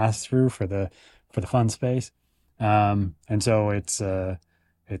clearing pass through for the fund space. And so it's a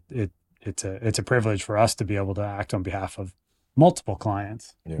privilege for us to be able to act on behalf of multiple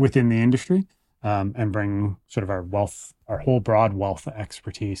clients within the industry, and bring sort of our whole broad wealth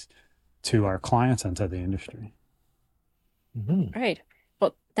expertise to our clients and to the industry. Mm-hmm. Right.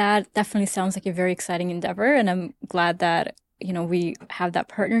 Well, that definitely sounds like a very exciting endeavor, and I'm glad that we have that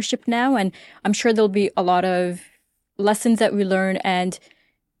partnership now, and I'm sure there'll be a lot of lessons that we learn. And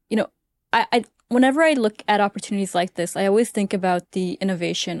I whenever I look at opportunities like this, I always think about the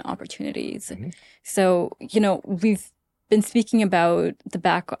innovation opportunities. Mm-hmm. So we've been speaking about the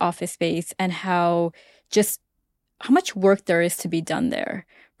back office space and how much work there is to be done there,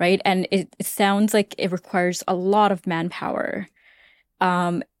 right? And it sounds like it requires a lot of manpower.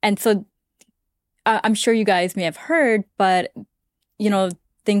 And so I'm sure you guys may have heard, but,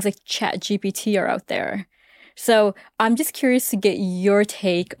 things like ChatGPT are out there. So I'm just curious to get your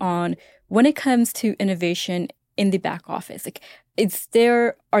take on when it comes to innovation in the back office. Like,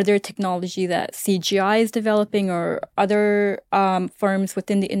 are there technology that CGI is developing or other firms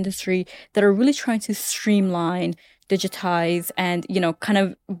within the industry that are really trying to streamline, digitize, and, kind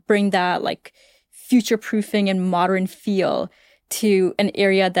of bring that like future-proofing and modern feel to an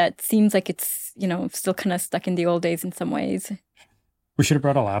area that seems like it's, still kind of stuck in the old days in some ways? We should have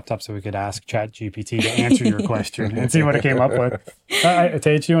brought a laptop so we could ask ChatGPT to answer your question and see what it came up with.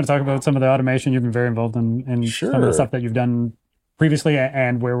 Tej, you want to talk about some of the automation you've been very involved in Sure. Some of the stuff that you've done previously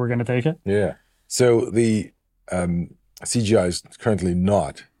and where we're going to take it? Yeah. So the CGI is currently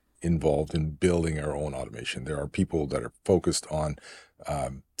not involved in building our own automation. There are people that are focused on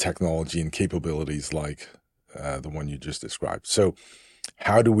technology and capabilities like the one you just described. So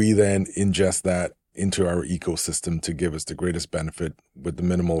how do we then ingest that into our ecosystem to give us the greatest benefit with the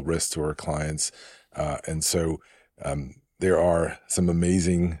minimal risk to our clients? And so there are some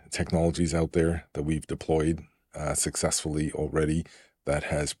amazing technologies out there that we've deployed successfully already that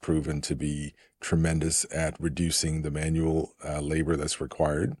has proven to be tremendous at reducing the manual labor that's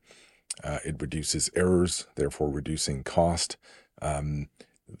required. It reduces errors, therefore reducing cost.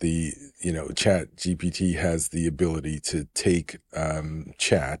 ChatGPT has the ability to take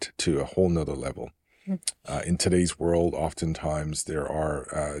chat to a whole nother level. In today's world, oftentimes there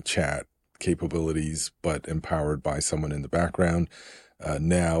are chat capabilities, but empowered by someone in the background.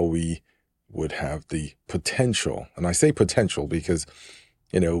 Now we would have the potential, and I say potential because,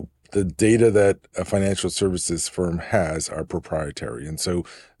 the data that a financial services firm has are proprietary. And so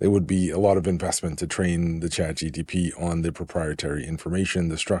there would be a lot of investment to train the ChatGPT on the proprietary information,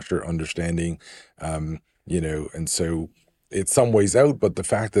 the structure, understanding, and so it's some ways out, but the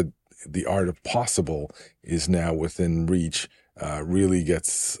fact that the art of possible is now within reach really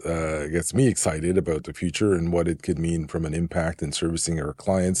gets me excited about the future and what it could mean from an impact in servicing our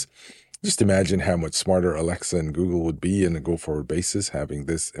clients. Just imagine how much smarter Alexa and Google would be on a go-forward basis, having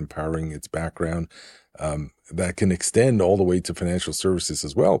this empowering its background. That can extend all the way to financial services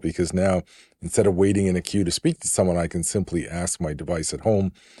as well, because now instead of waiting in a queue to speak to someone, I can simply ask my device at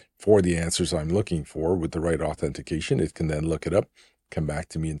home for the answers I'm looking for with the right authentication. It can then look it up, come back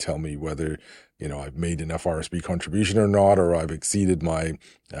to me and tell me whether, I've made enough RSP contribution or not, or I've exceeded my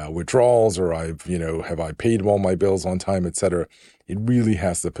withdrawals, or have I paid all my bills on time, et cetera. It really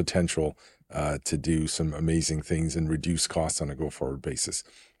has the potential to do some amazing things and reduce costs on a go-forward basis.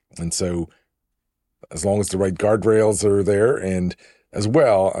 And so as long as the right guardrails are there, and as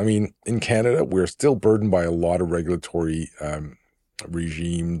well, in Canada, we're still burdened by a lot of regulatory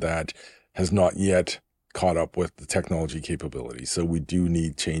regime that has not yet caught up with the technology capability. So we do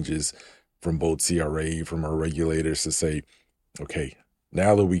need changes from both CRA, from our regulators to say, okay,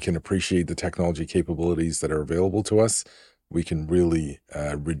 now that we can appreciate the technology capabilities that are available to us, we can really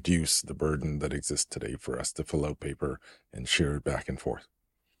reduce the burden that exists today for us to fill out paper and share it back and forth.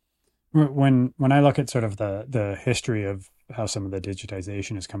 When I look at sort of the history of how some of the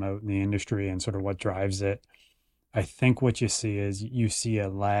digitization has come out in the industry and sort of what drives it, I think what you see is you see a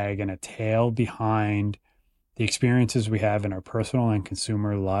lag and a tail behind the experiences we have in our personal and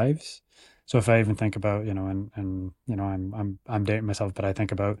consumer lives. So if I even think about, I'm dating myself, but I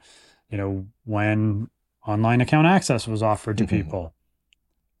think about, when online account access was offered to people,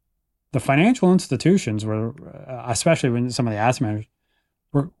 the financial institutions were, especially when some of the asset managers,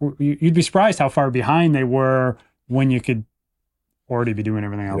 you'd be surprised how far behind they were when you could already be doing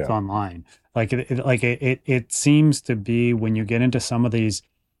everything else online. It seems to be when you get into some of these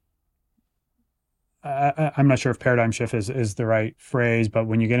I'm not sure if paradigm shift is the right phrase, but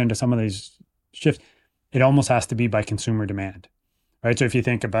when you get into some of these shifts, it almost has to be by consumer demand, right? So if you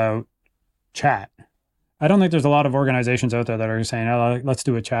think about chat, I don't think there's a lot of organizations out there that are saying, oh, let's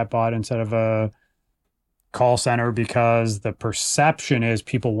do a chat bot instead of a call center, because the perception is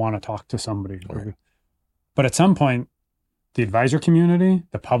people want to talk to somebody. Right. But at some point, the advisor community,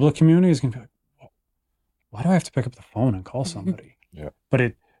 the public community is going to be like, why do I have to pick up the phone and call somebody? Yeah.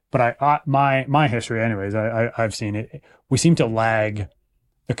 But my history, anyways, I've seen it. We seem to lag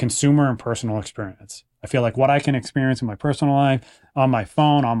the consumer and personal experience. I feel like what I can experience in my personal life, on my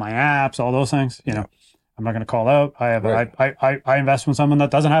phone, on my apps, all those things, you know, I'm not going to call out. I invest in someone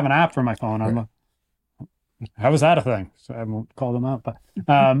that doesn't have an app for my phone. How is that a thing? So I won't call them out, but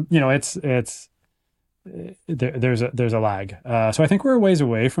you know, there's a lag. So I think we're a ways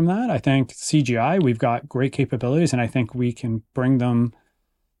away from that. I think CGI, we've got great capabilities, and I think we can bring them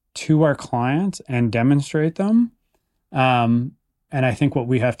to our clients and demonstrate them. And I think what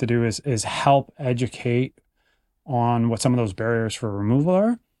we have to do is help educate on what some of those barriers for removal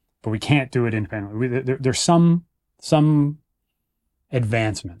are, but we can't do it independently. There's some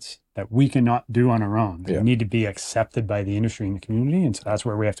advancements that we cannot do on our own. They need to be accepted by the industry and the community. And so that's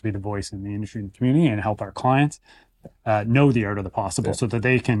where we have to be the voice in the industry and the community and help our clients know the art of the possible so that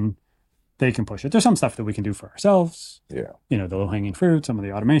they can push it. There's some stuff that we can do for ourselves. Yeah. You know, the low-hanging fruit, some of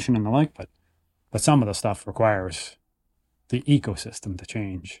the automation and the like, but some of the stuff requires the ecosystem to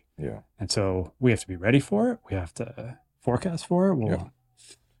change. Yeah. And so we have to be ready for it. We have to forecast for it. I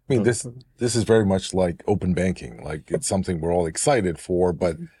mean, this is very much like open banking. Like, it's something we're all excited for,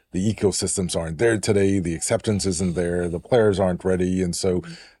 but the ecosystems aren't there today. The acceptance isn't there. The players aren't ready. And so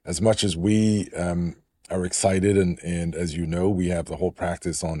as much as we are excited, and as you know, we have the whole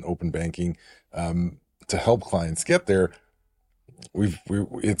practice on open banking to help clients get there,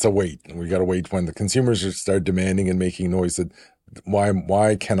 it's a wait. We got to wait when the consumers start demanding and making noise that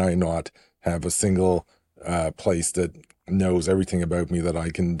why can I not have a single place that knows everything about me, that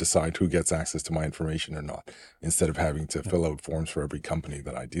I can decide who gets access to my information or not, instead of having to fill out forms for every company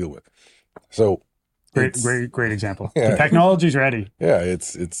that I deal with. So great example. Yeah. The technology's ready. Yeah,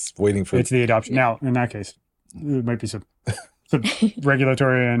 it's waiting for the adoption. Now, in that case, it might be some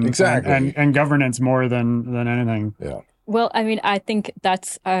regulatory and governance more than anything. Yeah. Well, I mean, I think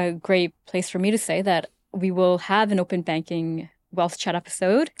that's a great place for me to say that we will have an open banking Wealth Chat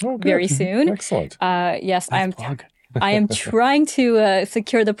episode very soon. Excellent. Yes, I am trying to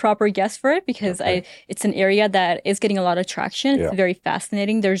secure the proper guest for it, because it's an area that is getting a lot of traction. It's very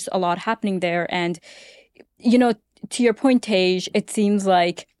fascinating. There's a lot happening there. And, you know, to your point, Tej, it seems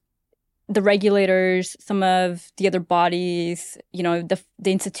like the regulators, some of the other bodies, you know,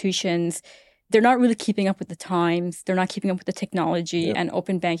 the institutions, they're not really keeping up with the times. They're not keeping up with the technology. And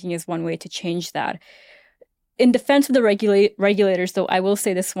open banking is one way to change that. In defense of the regulators, though, I will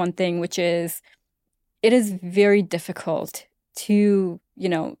say this one thing, which is, it is very difficult to, you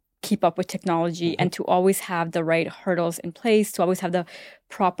know, keep up with technology and to always have the right hurdles in place, to always have the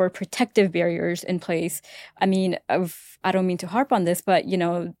proper protective barriers in place. I mean, I don't mean to harp on this, but, you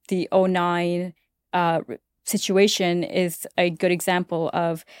know, the 2009 situation is a good example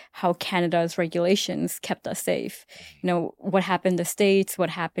of how Canada's regulations kept us safe. You know, what happened in the States,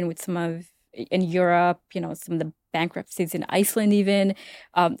 what happened with in Europe, you know, some of the bankruptcies in Iceland even.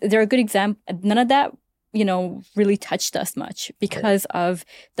 They're a good example. None of that, you know, really touched us much because of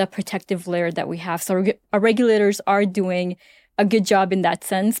the protective layer that we have. So our regulators are doing a good job in that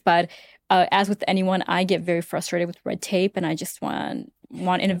sense. But as with anyone, I get very frustrated with red tape, and I just want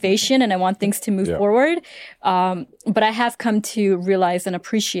innovation, and I want things to move forward. But I have come to realize and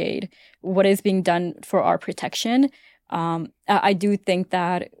appreciate what is being done for our protection. I do think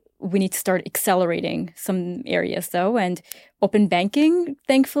that we need to start accelerating some areas, though. And open banking,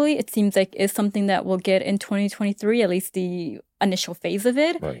 thankfully, it seems like is something that we'll get in 2023, at least the initial phase of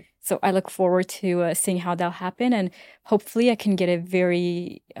it. Right. So I look forward to seeing how that'll happen. And hopefully I can get a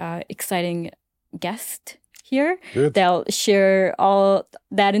very exciting guest here. Good. They'll share all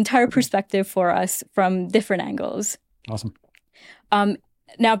that entire perspective for us from different angles. Awesome.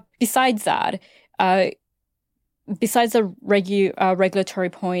 Now, besides that, besides the regulatory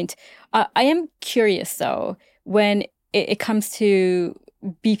point, I am curious, though, when it comes to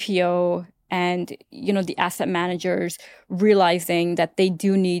BPO and, you know, the asset managers realizing that they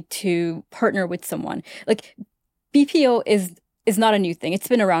do need to partner with someone. Like, BPO is not a new thing. It's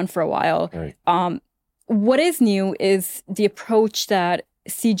been around for a while. Right. What is new is the approach that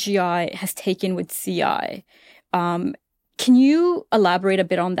CGI has taken with CI. Can you elaborate a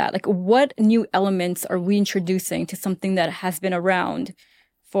bit on that? Like, what new elements are we introducing to something that has been around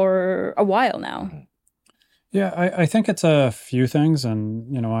for a while now? Yeah, I think it's a few things,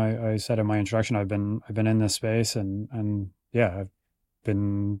 and I said in my introduction, I've been in this space, and yeah, I've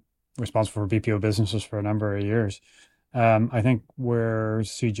been responsible for BPO businesses for a number of years. I think where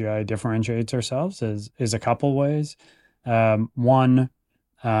CGI differentiates ourselves is a couple ways. One,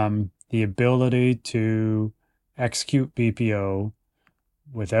 the ability to execute BPO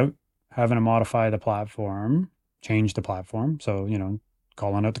without having to modify the platform, change the platform. So,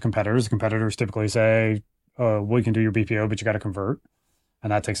 calling out the competitors. The competitors typically say, "Oh, we can do your BPO, but you got to convert."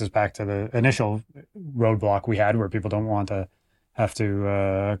 And that takes us back to the initial roadblock we had where people don't want to have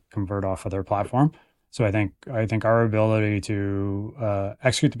to convert off of their platform. So I think our ability to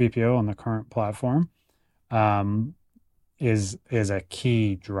execute the BPO on the current platform um, is a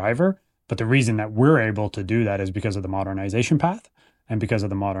key driver. But the reason that we're able to do that is because of the modernization path and because of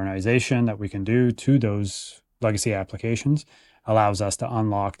the modernization that we can do to those legacy applications allows us to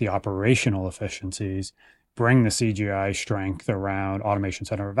unlock the operational efficiencies, bring the CGI strength around Automation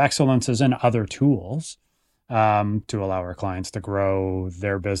Center of Excellences and other tools to allow our clients to grow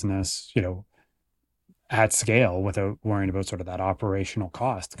their business, at scale without worrying about sort of that operational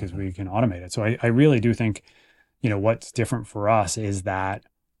cost because we can automate it. So I really do think, what's different for us is that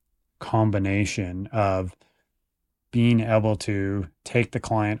combination of being able to take the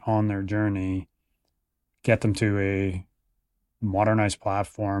client on their journey, get them to a modernized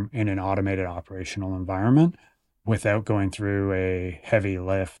platform in an automated operational environment without going through a heavy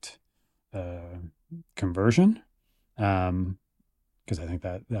lift conversion. Because I think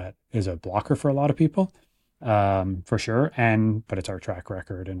that is a blocker for a lot of people, for sure. But it's our track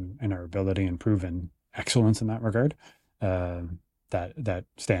record and our ability and proven excellence in that regard that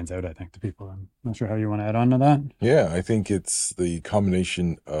stands out, I think, to people. I'm not sure how you want to add on to that. Yeah, I think it's the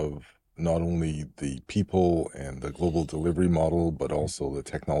combination of not only the people and the global delivery model, but also the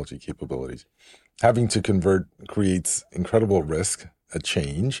technology capabilities. Having to convert creates incredible risk, a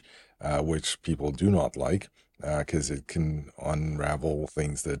change, which people do not like because it can unravel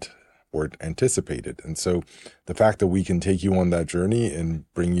things that weren't anticipated. And so the fact that we can take you on that journey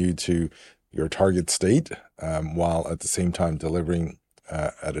and bring you to your target state while at the same time delivering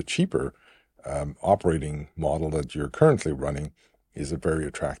at a cheaper operating model that you're currently running is a very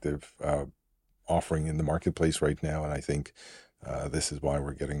attractive offering in the marketplace right now. And I think this is why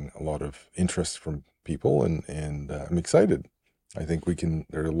we're getting a lot of interest from people, and I'm excited. I think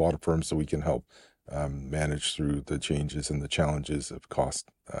there are a lot of firms that we can help manage through the changes and the challenges of cost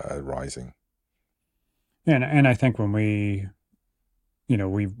rising. And I think when we've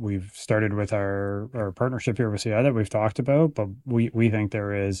started with our partnership here with CI that we've talked about, but we think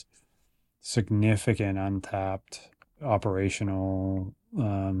there is significant untapped operational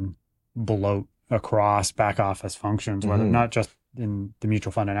bloat across back office functions, whether not just in the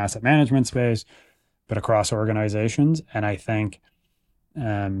mutual fund and asset management space, but across organizations. And I think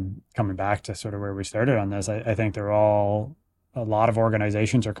coming back to sort of where we started on this, I think a lot of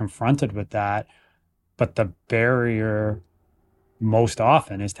organizations are confronted with that, but the barrier most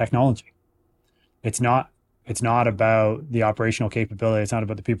often is technology. It's not about the operational capability. It's not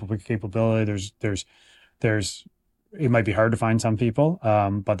about the people capability. There's it might be hard to find some people,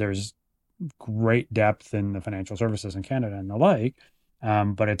 but there's great depth in the financial services in Canada and the like.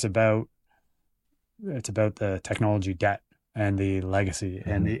 But it's about the technology debt and the legacy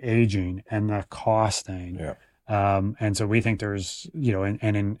and the aging and the costing. Yeah. And so we think there's,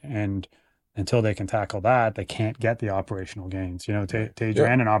 and until they can tackle that, they can't get the operational gains. Tej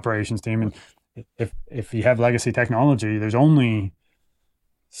ran an operations team, and if you have legacy technology, there's only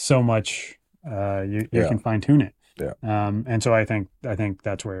so much you can fine tune it. Yeah. And so I think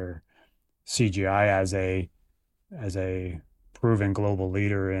that's where CGI as a proven global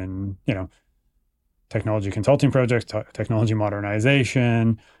leader in technology consulting projects, technology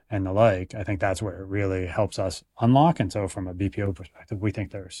modernization, and the like. I think that's where it really helps us unlock. And so from a BPO perspective, we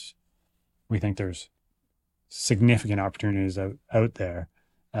think there's significant opportunities out there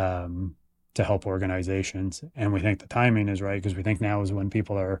to help organizations. And we think the timing is right because we think now is when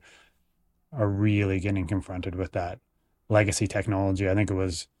people are really getting confronted with that legacy technology. I think it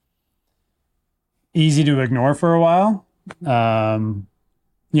was easy to ignore for a while. I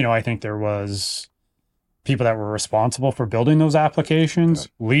think there was people that were responsible for building those applications,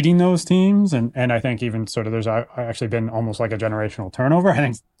 leading those teams. And I think even sort of there's actually been almost like a generational turnover. I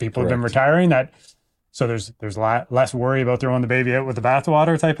think people have been retiring so there's less worry about throwing the baby out with the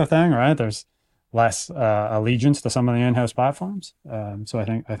bathwater type of thing, right? There's less allegiance to some of the in-house platforms. So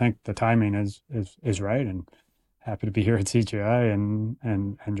I think the timing is right, and happy to be here at CGI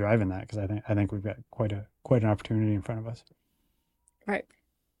and driving that because I think we've got quite an opportunity in front of us. Right.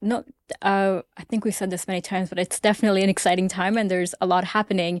 no, I think we've said this many times, but it's definitely an exciting time and there's a lot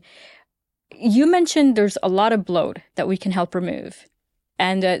happening. You mentioned there's a lot of bloat that we can help remove.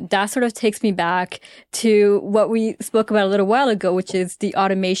 And that sort of takes me back to what we spoke about a little while ago, which is the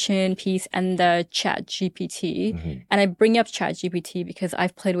automation piece and the Chat GPT. Mm-hmm. And I bring up Chat GPT because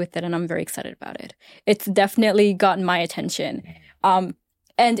I've played with it and I'm very excited about it. It's definitely gotten my attention.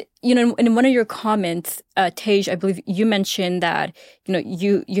 And, you know, in one of your comments, Tej, I believe you mentioned that, you know,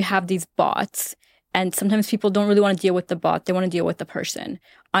 you have these bots and sometimes people don't really want to deal with the bot. They want to deal with the person.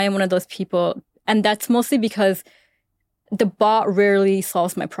 I am one of those people. And that's mostly because the bot rarely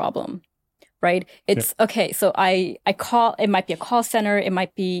solves my problem, right? It's okay. So I call, it might be a call center. It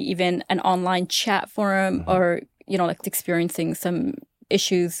might be even an online chat forum or, you know, like experiencing some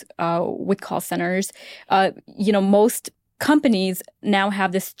issues with call centers. You know, most companies now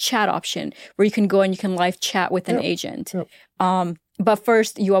have this chat option where you can go and you can live chat with an agent. But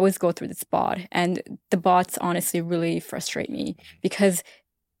first, you always go through this bot. And the bots honestly really frustrate me because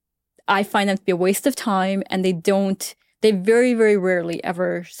I find them to be a waste of time and they very, very rarely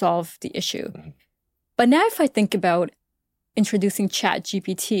ever solve the issue. But now if I think about introducing Chat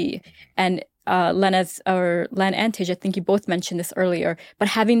GPT and Len and Tej, I think you both mentioned this earlier, but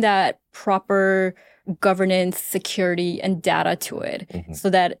having that proper governance, security, and data to it so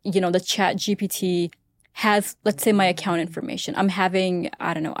that, you know, the Chat GPT has, let's say, my account information. I'm having,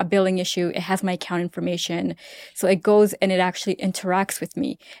 I don't know, a billing issue. It has my account information. So it goes and it actually interacts with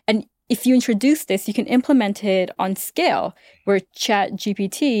me. And if you introduce this, you can implement it on scale where Chat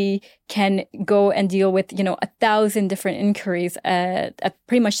GPT can go and deal with, you know, 1,000 different inquiries at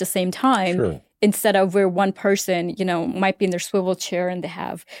pretty much the same time. Instead of where one person, you know, might be in their swivel chair and they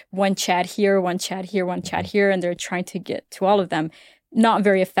have one chat here, one chat here, one chat here, and they're trying to get to all of them. Not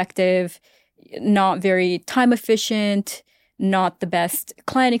very effective, not very time efficient, not the best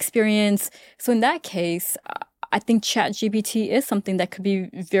client experience. So in that case, I think ChatGPT is something that could be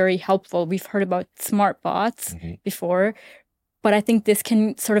very helpful. We've heard about smart bots before, but I think this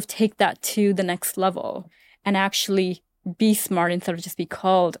can sort of take that to the next level and actually be smart instead of just be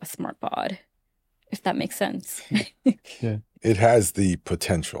called a smart bot, if that makes sense. It has the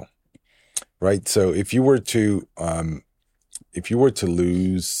potential, right? So if you were to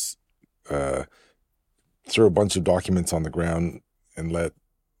lose, throw a bunch of documents on the ground and let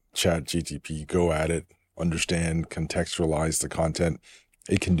ChatGPT go at it, understand, contextualize the content,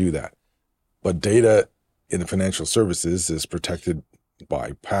 it can do that. But data in the financial services is protected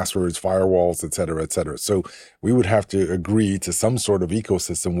by passwords, firewalls, et cetera, et cetera. So we would have to agree to some sort of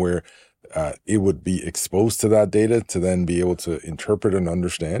ecosystem where it would be exposed to that data to then be able to interpret and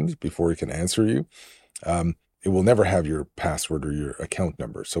understand before it can answer you. It will never have your password or your account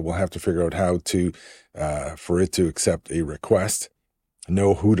number. So we'll have to figure out how to, for it to accept a request,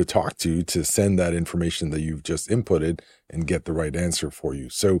 know who to talk to send that information that you've just inputted and get the right answer for you.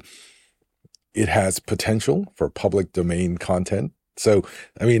 So it has potential for public domain content. So,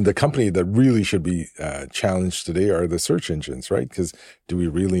 I mean, the company that really should be challenged today are the search engines, right? Because do we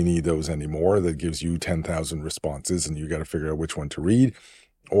really need those anymore? That gives you 10,000 responses and you got to figure out which one to read.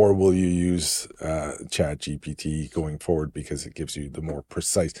 Or will you use ChatGPT going forward because it gives you the more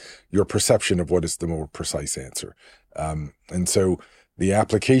precise, your perception of what is the more precise answer. And so the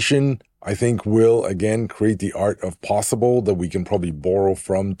application, I think, will, again, create the art of possible that we can probably borrow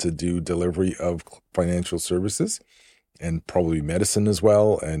from to do delivery of financial services and probably medicine as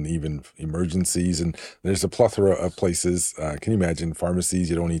well, and even emergencies. And there's a plethora of places. Can you imagine pharmacies?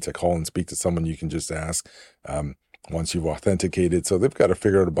 You don't need to call and speak to someone. You can just ask once you've authenticated. So they've got to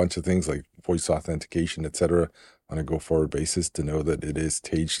figure out a bunch of things like voice authentication, et cetera, on a go-forward basis to know that it is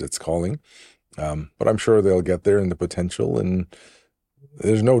Tej that's calling. But I'm sure they'll get there in the potential. And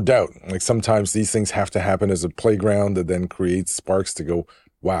there's no doubt, like sometimes these things have to happen as a playground that then creates sparks to go,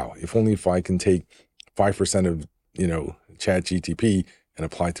 wow, if I can take 5% of, ChatGPT and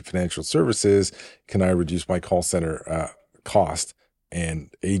apply to financial services, can I reduce my call center cost and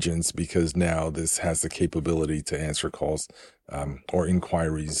agents because now this has the capability to answer calls or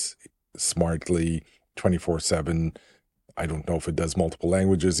inquiries smartly 24/7. I don't know if it does multiple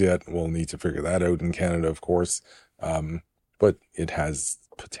languages yet. We'll need to figure that out in Canada, of course. But it has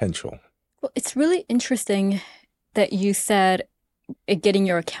potential. Well, it's really interesting that you said getting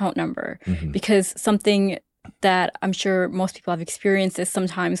your account number because something that I'm sure most people have experienced is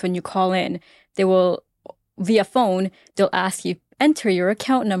sometimes when you call in, they will, via phone, they'll ask you enter your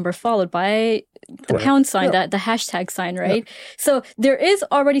account number followed by the pound sign, the hashtag sign, right? So there is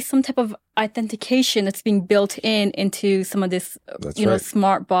already some type of authentication that's being built into some of this,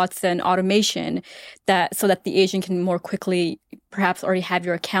 smart bots and automation so that the agent can more quickly perhaps already have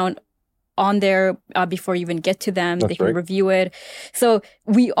your account on there before you even get to them. They can review it. So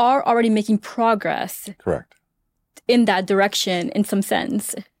we are already making progress. Correct. In that direction, in some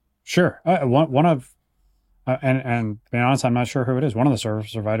sense. Sure. One of, and to be honest, I'm not sure who it is. One of the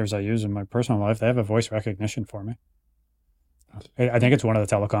service providers I use in my personal life, they have a voice recognition for me. I think it's one of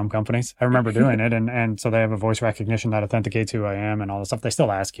the telecom companies. I remember doing it, and so they have a voice recognition that authenticates who I am and all the stuff. They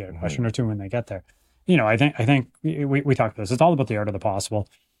still ask you a question or two when they get there. I think we talked about this. It's all about the art of the possible.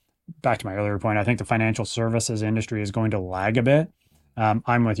 Back to my earlier point, I think the financial services industry is going to lag a bit.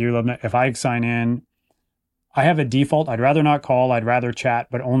 I'm with you, Lubna. If I sign in, I have a default. I'd rather not call. I'd rather chat,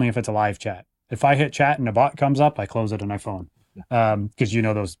 but only if it's a live chat. If I hit chat and a bot comes up, I close it on my phone. Because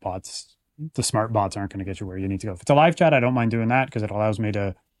those bots, the smart bots aren't going to get you where you need to go. If it's a live chat, I don't mind doing that because it allows me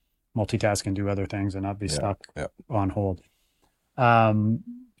to multitask and do other things and not be stuck on hold.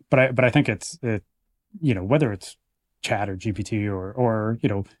 But I think it's whether it's chat or GPT or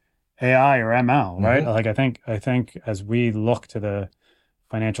AI or ML, right? Like I think as we look to the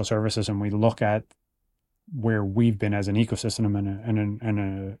financial services and we look at where we've been as an ecosystem and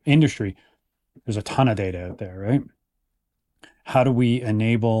an industry, there's a ton of data out there, right? How do we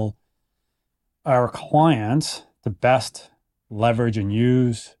enable our clients to best leverage and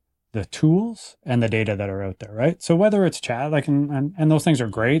use the tools and the data that are out there, right? So whether it's chat, and those things are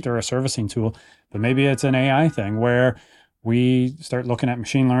great, they're a servicing tool, but maybe it's an AI thing where we start looking at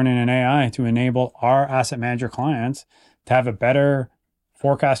machine learning and AI to enable our asset manager clients to have a better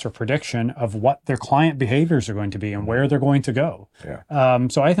forecast or prediction of what their client behaviors are going to be and where they're going to go.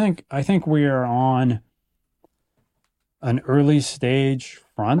 So I think we are on an early stage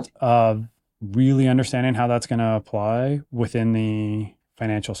front of really understanding how that's going to apply within the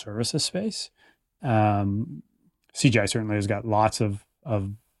financial services space. CGI certainly has got lots of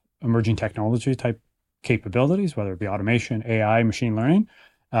emerging technology type capabilities, whether it be automation, AI, machine learning.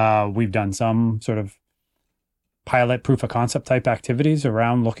 We've done some sort of pilot proof of concept type activities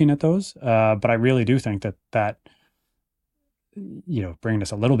around looking at those. But I really do think that bringing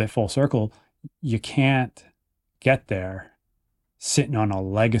this a little bit full circle, you can't get there sitting on a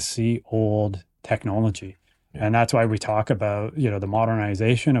legacy old technology. And that's why we talk about, the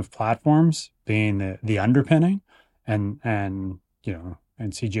modernization of platforms being the underpinning and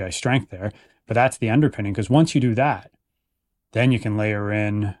CGI strength there. But that's the underpinning, because once you do that, then you can layer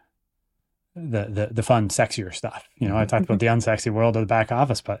in the fun, sexier stuff. I talked about the unsexy world of the back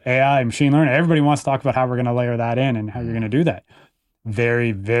office, but AI, machine learning, everybody wants to talk about how we're going to layer that in and how you're going to do that.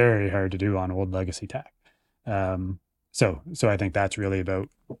 Very, very hard to do on old legacy tech. So I think that's really about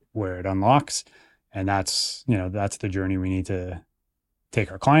where it unlocks. And that's the journey we need to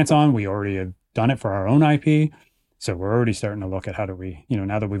take our clients on. We already have done it for our own IP. So we're already starting to look at how do we,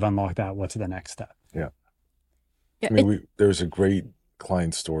 now that we've unlocked that, what's the next step? Yeah. I mean, there's a great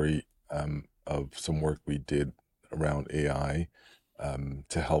client story of some work we did around AI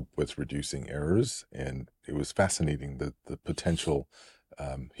to help with reducing errors. And it was fascinating, the potential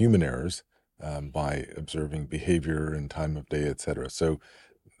human errors by observing behavior and time of day, et cetera. So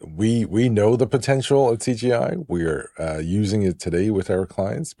we know the potential at CGI. We're using it today with our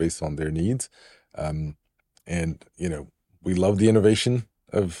clients based on their needs. And, we love the innovation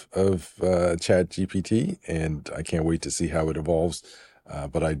of ChatGPT, and I can't wait to see how it evolves.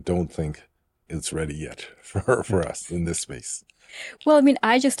 But I don't think it's ready yet for us in this space. Well, I mean,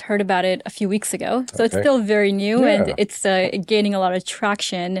 I just heard about it a few weeks ago, so it's still very new and it's gaining a lot of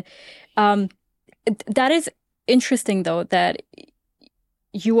traction. That is interesting, though, that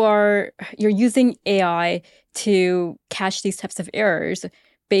you're using AI to catch these types of errors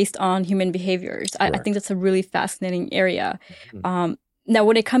based on human behaviors. I think that's a really fascinating area. Now,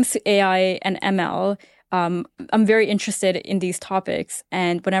 when it comes to AI and ML, I'm very interested in these topics.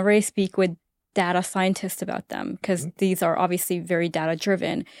 And whenever I speak with data scientists about them, because these are obviously very data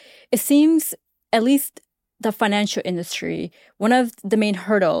driven, it seems, at least the financial industry, one of the main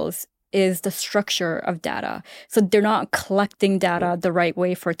hurdles is the structure of data. So they're not collecting data the right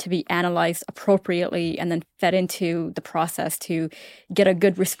way for it to be analyzed appropriately and then fed into the process to get a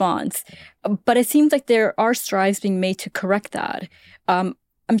good response. But it seems like there are strides being made to correct that. I'm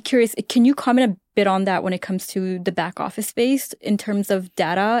curious, can you comment a bit on that when it comes to the back office space in terms of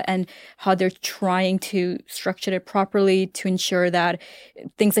data and how they're trying to structure it properly to ensure that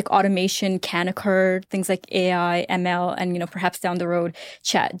things like automation can occur, things like AI, ML, and, perhaps down the road,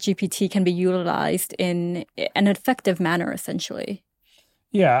 Chat GPT can be utilized in an effective manner, essentially?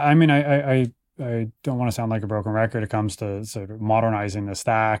 Yeah, I mean, I don't want to sound like a broken record. It comes to sort of modernizing the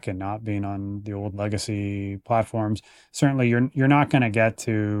stack and not being on the old legacy platforms. Certainly, you're not going to get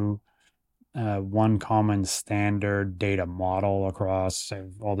to one common standard data model across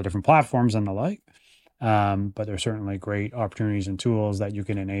all the different platforms and the like. But there's certainly great opportunities and tools that you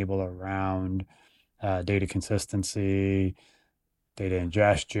can enable around data consistency, data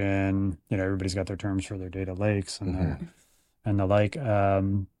ingestion. Everybody's got their terms for their data lakes and the like.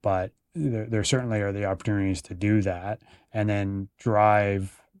 But there certainly are the opportunities to do that, and then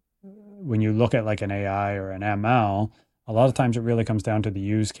drive. When you look at like an AI or an ML, a lot of times it really comes down to the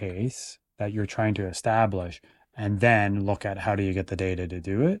use case that you're trying to establish, and then look at how do you get the data to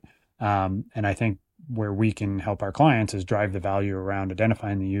do it. And I think where we can help our clients is drive the value around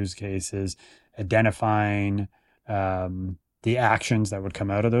identifying the use cases, identifying the actions that would come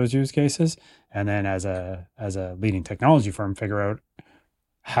out of those use cases, and then as a leading technology firm, figure out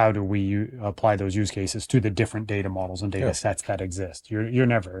how do we apply those use cases to the different data models and data sets that exist. You're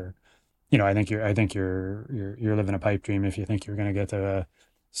never, I think you're living a pipe dream if you think you're going to get to a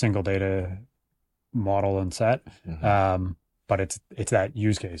single data model and set. But it's that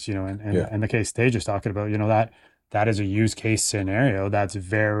use case, and the case Tej is talking about, that is a use case scenario that's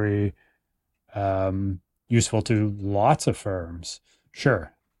very useful to lots of firms.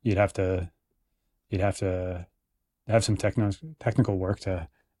 Sure, you'd have to have some technical work to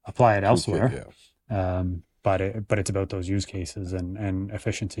apply it elsewhere. But it's about those use cases and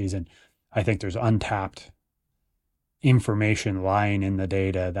efficiencies. And I think there's untapped information lying in the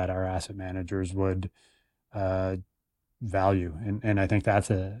data that our asset managers would value. And I think that's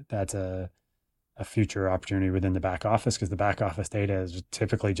a future opportunity within the back office, because the back office data has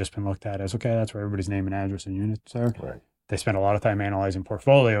typically just been looked at as, okay, that's where everybody's name and address and units are. Right. They spend a lot of time analyzing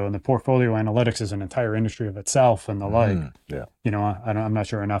portfolio, and the portfolio analytics is an entire industry of itself and the like. I'm not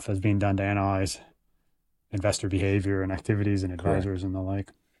sure enough has been done to analyze investor behavior and activities and advisors and the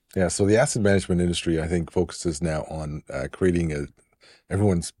like. Yeah. So the asset management industry, I think, focuses now on creating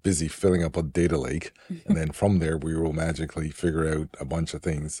everyone's busy filling up a data lake. And then from there, we will magically figure out a bunch of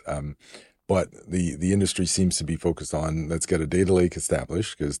things. But the industry seems to be focused on, let's get a data lake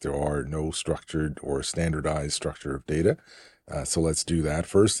established, because there are no structured or standardized structure of data. So let's do that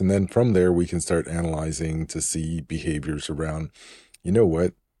first. And then from there, we can start analyzing to see behaviors around,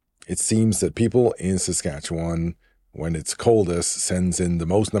 what? It seems that people in Saskatchewan, when it's coldest, sends in the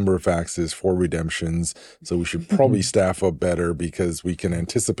most number of faxes for redemptions. So we should probably staff up better because we can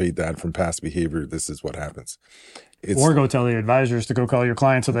anticipate that from past behavior. This is what happens. Or go tell the advisors to go call your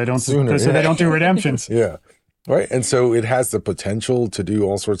clients so they don't they don't do redemptions. Yeah. Right. And so it has the potential to do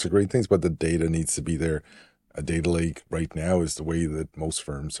all sorts of great things, but the data needs to be there. A data lake right now is the way that most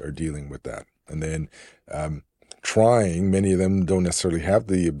firms are dealing with that. And then many of them don't necessarily have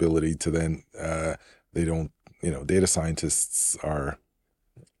the ability to then, they don't, data scientists are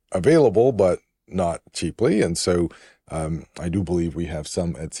available, but not cheaply. And so I do believe we have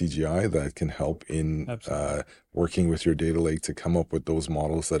some at CGI that can help in working with your data lake to come up with those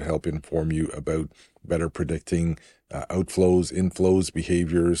models that help inform you about better predicting outflows, inflows,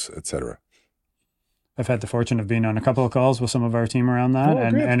 behaviors, etc. I've had the fortune of being on a couple of calls with some of our team around that,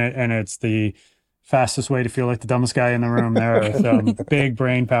 and it's the fastest way to feel like the dumbest guy in the room. There is some big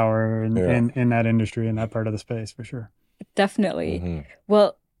brain power in that industry, in that part of the space, for sure. Definitely.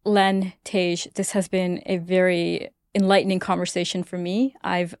 Well, Len, Tej, this has been a very enlightening conversation for me.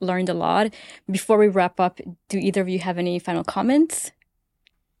 I've learned a lot. Before we wrap up, do either of you have any final comments?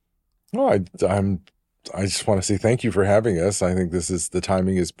 No, I just want to say thank you for having us. I think the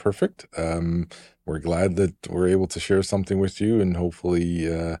timing is perfect. We're glad that we're able to share something with you, and hopefully,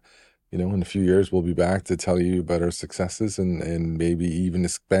 in a few years, we'll be back to tell you about our successes and maybe even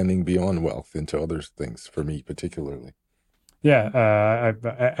expanding beyond wealth into other things, for me particularly. Yeah, I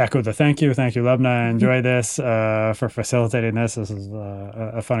echo the thank you. Thank you, Lubna. I enjoy this for facilitating this. This is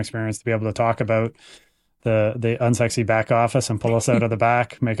a fun experience to be able to talk about the unsexy back office and pull us out of the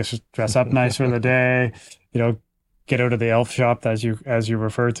back, make us dress up nice for the day, get out of the elf shop as you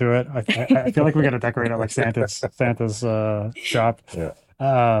refer to it. I feel like we got to decorate it like Santa's shop. Yeah.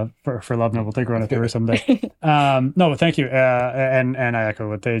 For Lubna, we'll take her on a tour someday. No, thank you. And I echo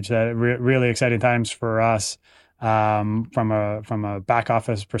with Tej that really exciting times for us. From a back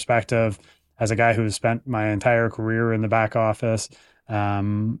office perspective, as a guy who's spent my entire career in the back office,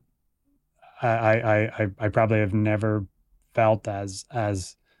 I probably have never felt as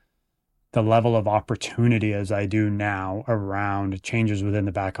the level of opportunity as I do now around changes within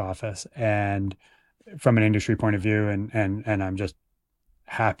the back office and from an industry point of view. And I'm just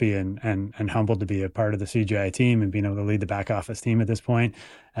happy and humbled to be a part of the CGI team and being able to lead the back office team at this point,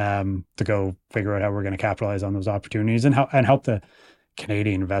 to go figure out how we're going to capitalize on those opportunities and help the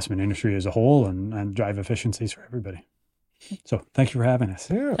Canadian investment industry as a whole and drive efficiencies for everybody. So thank you for having us.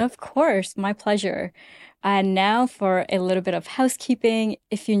 Yeah. Of course, my pleasure. And now for a little bit of housekeeping.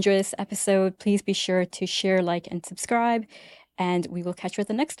 If you enjoy this episode, please be sure to share, like, and subscribe. And we will catch you at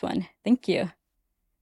the next one. Thank you.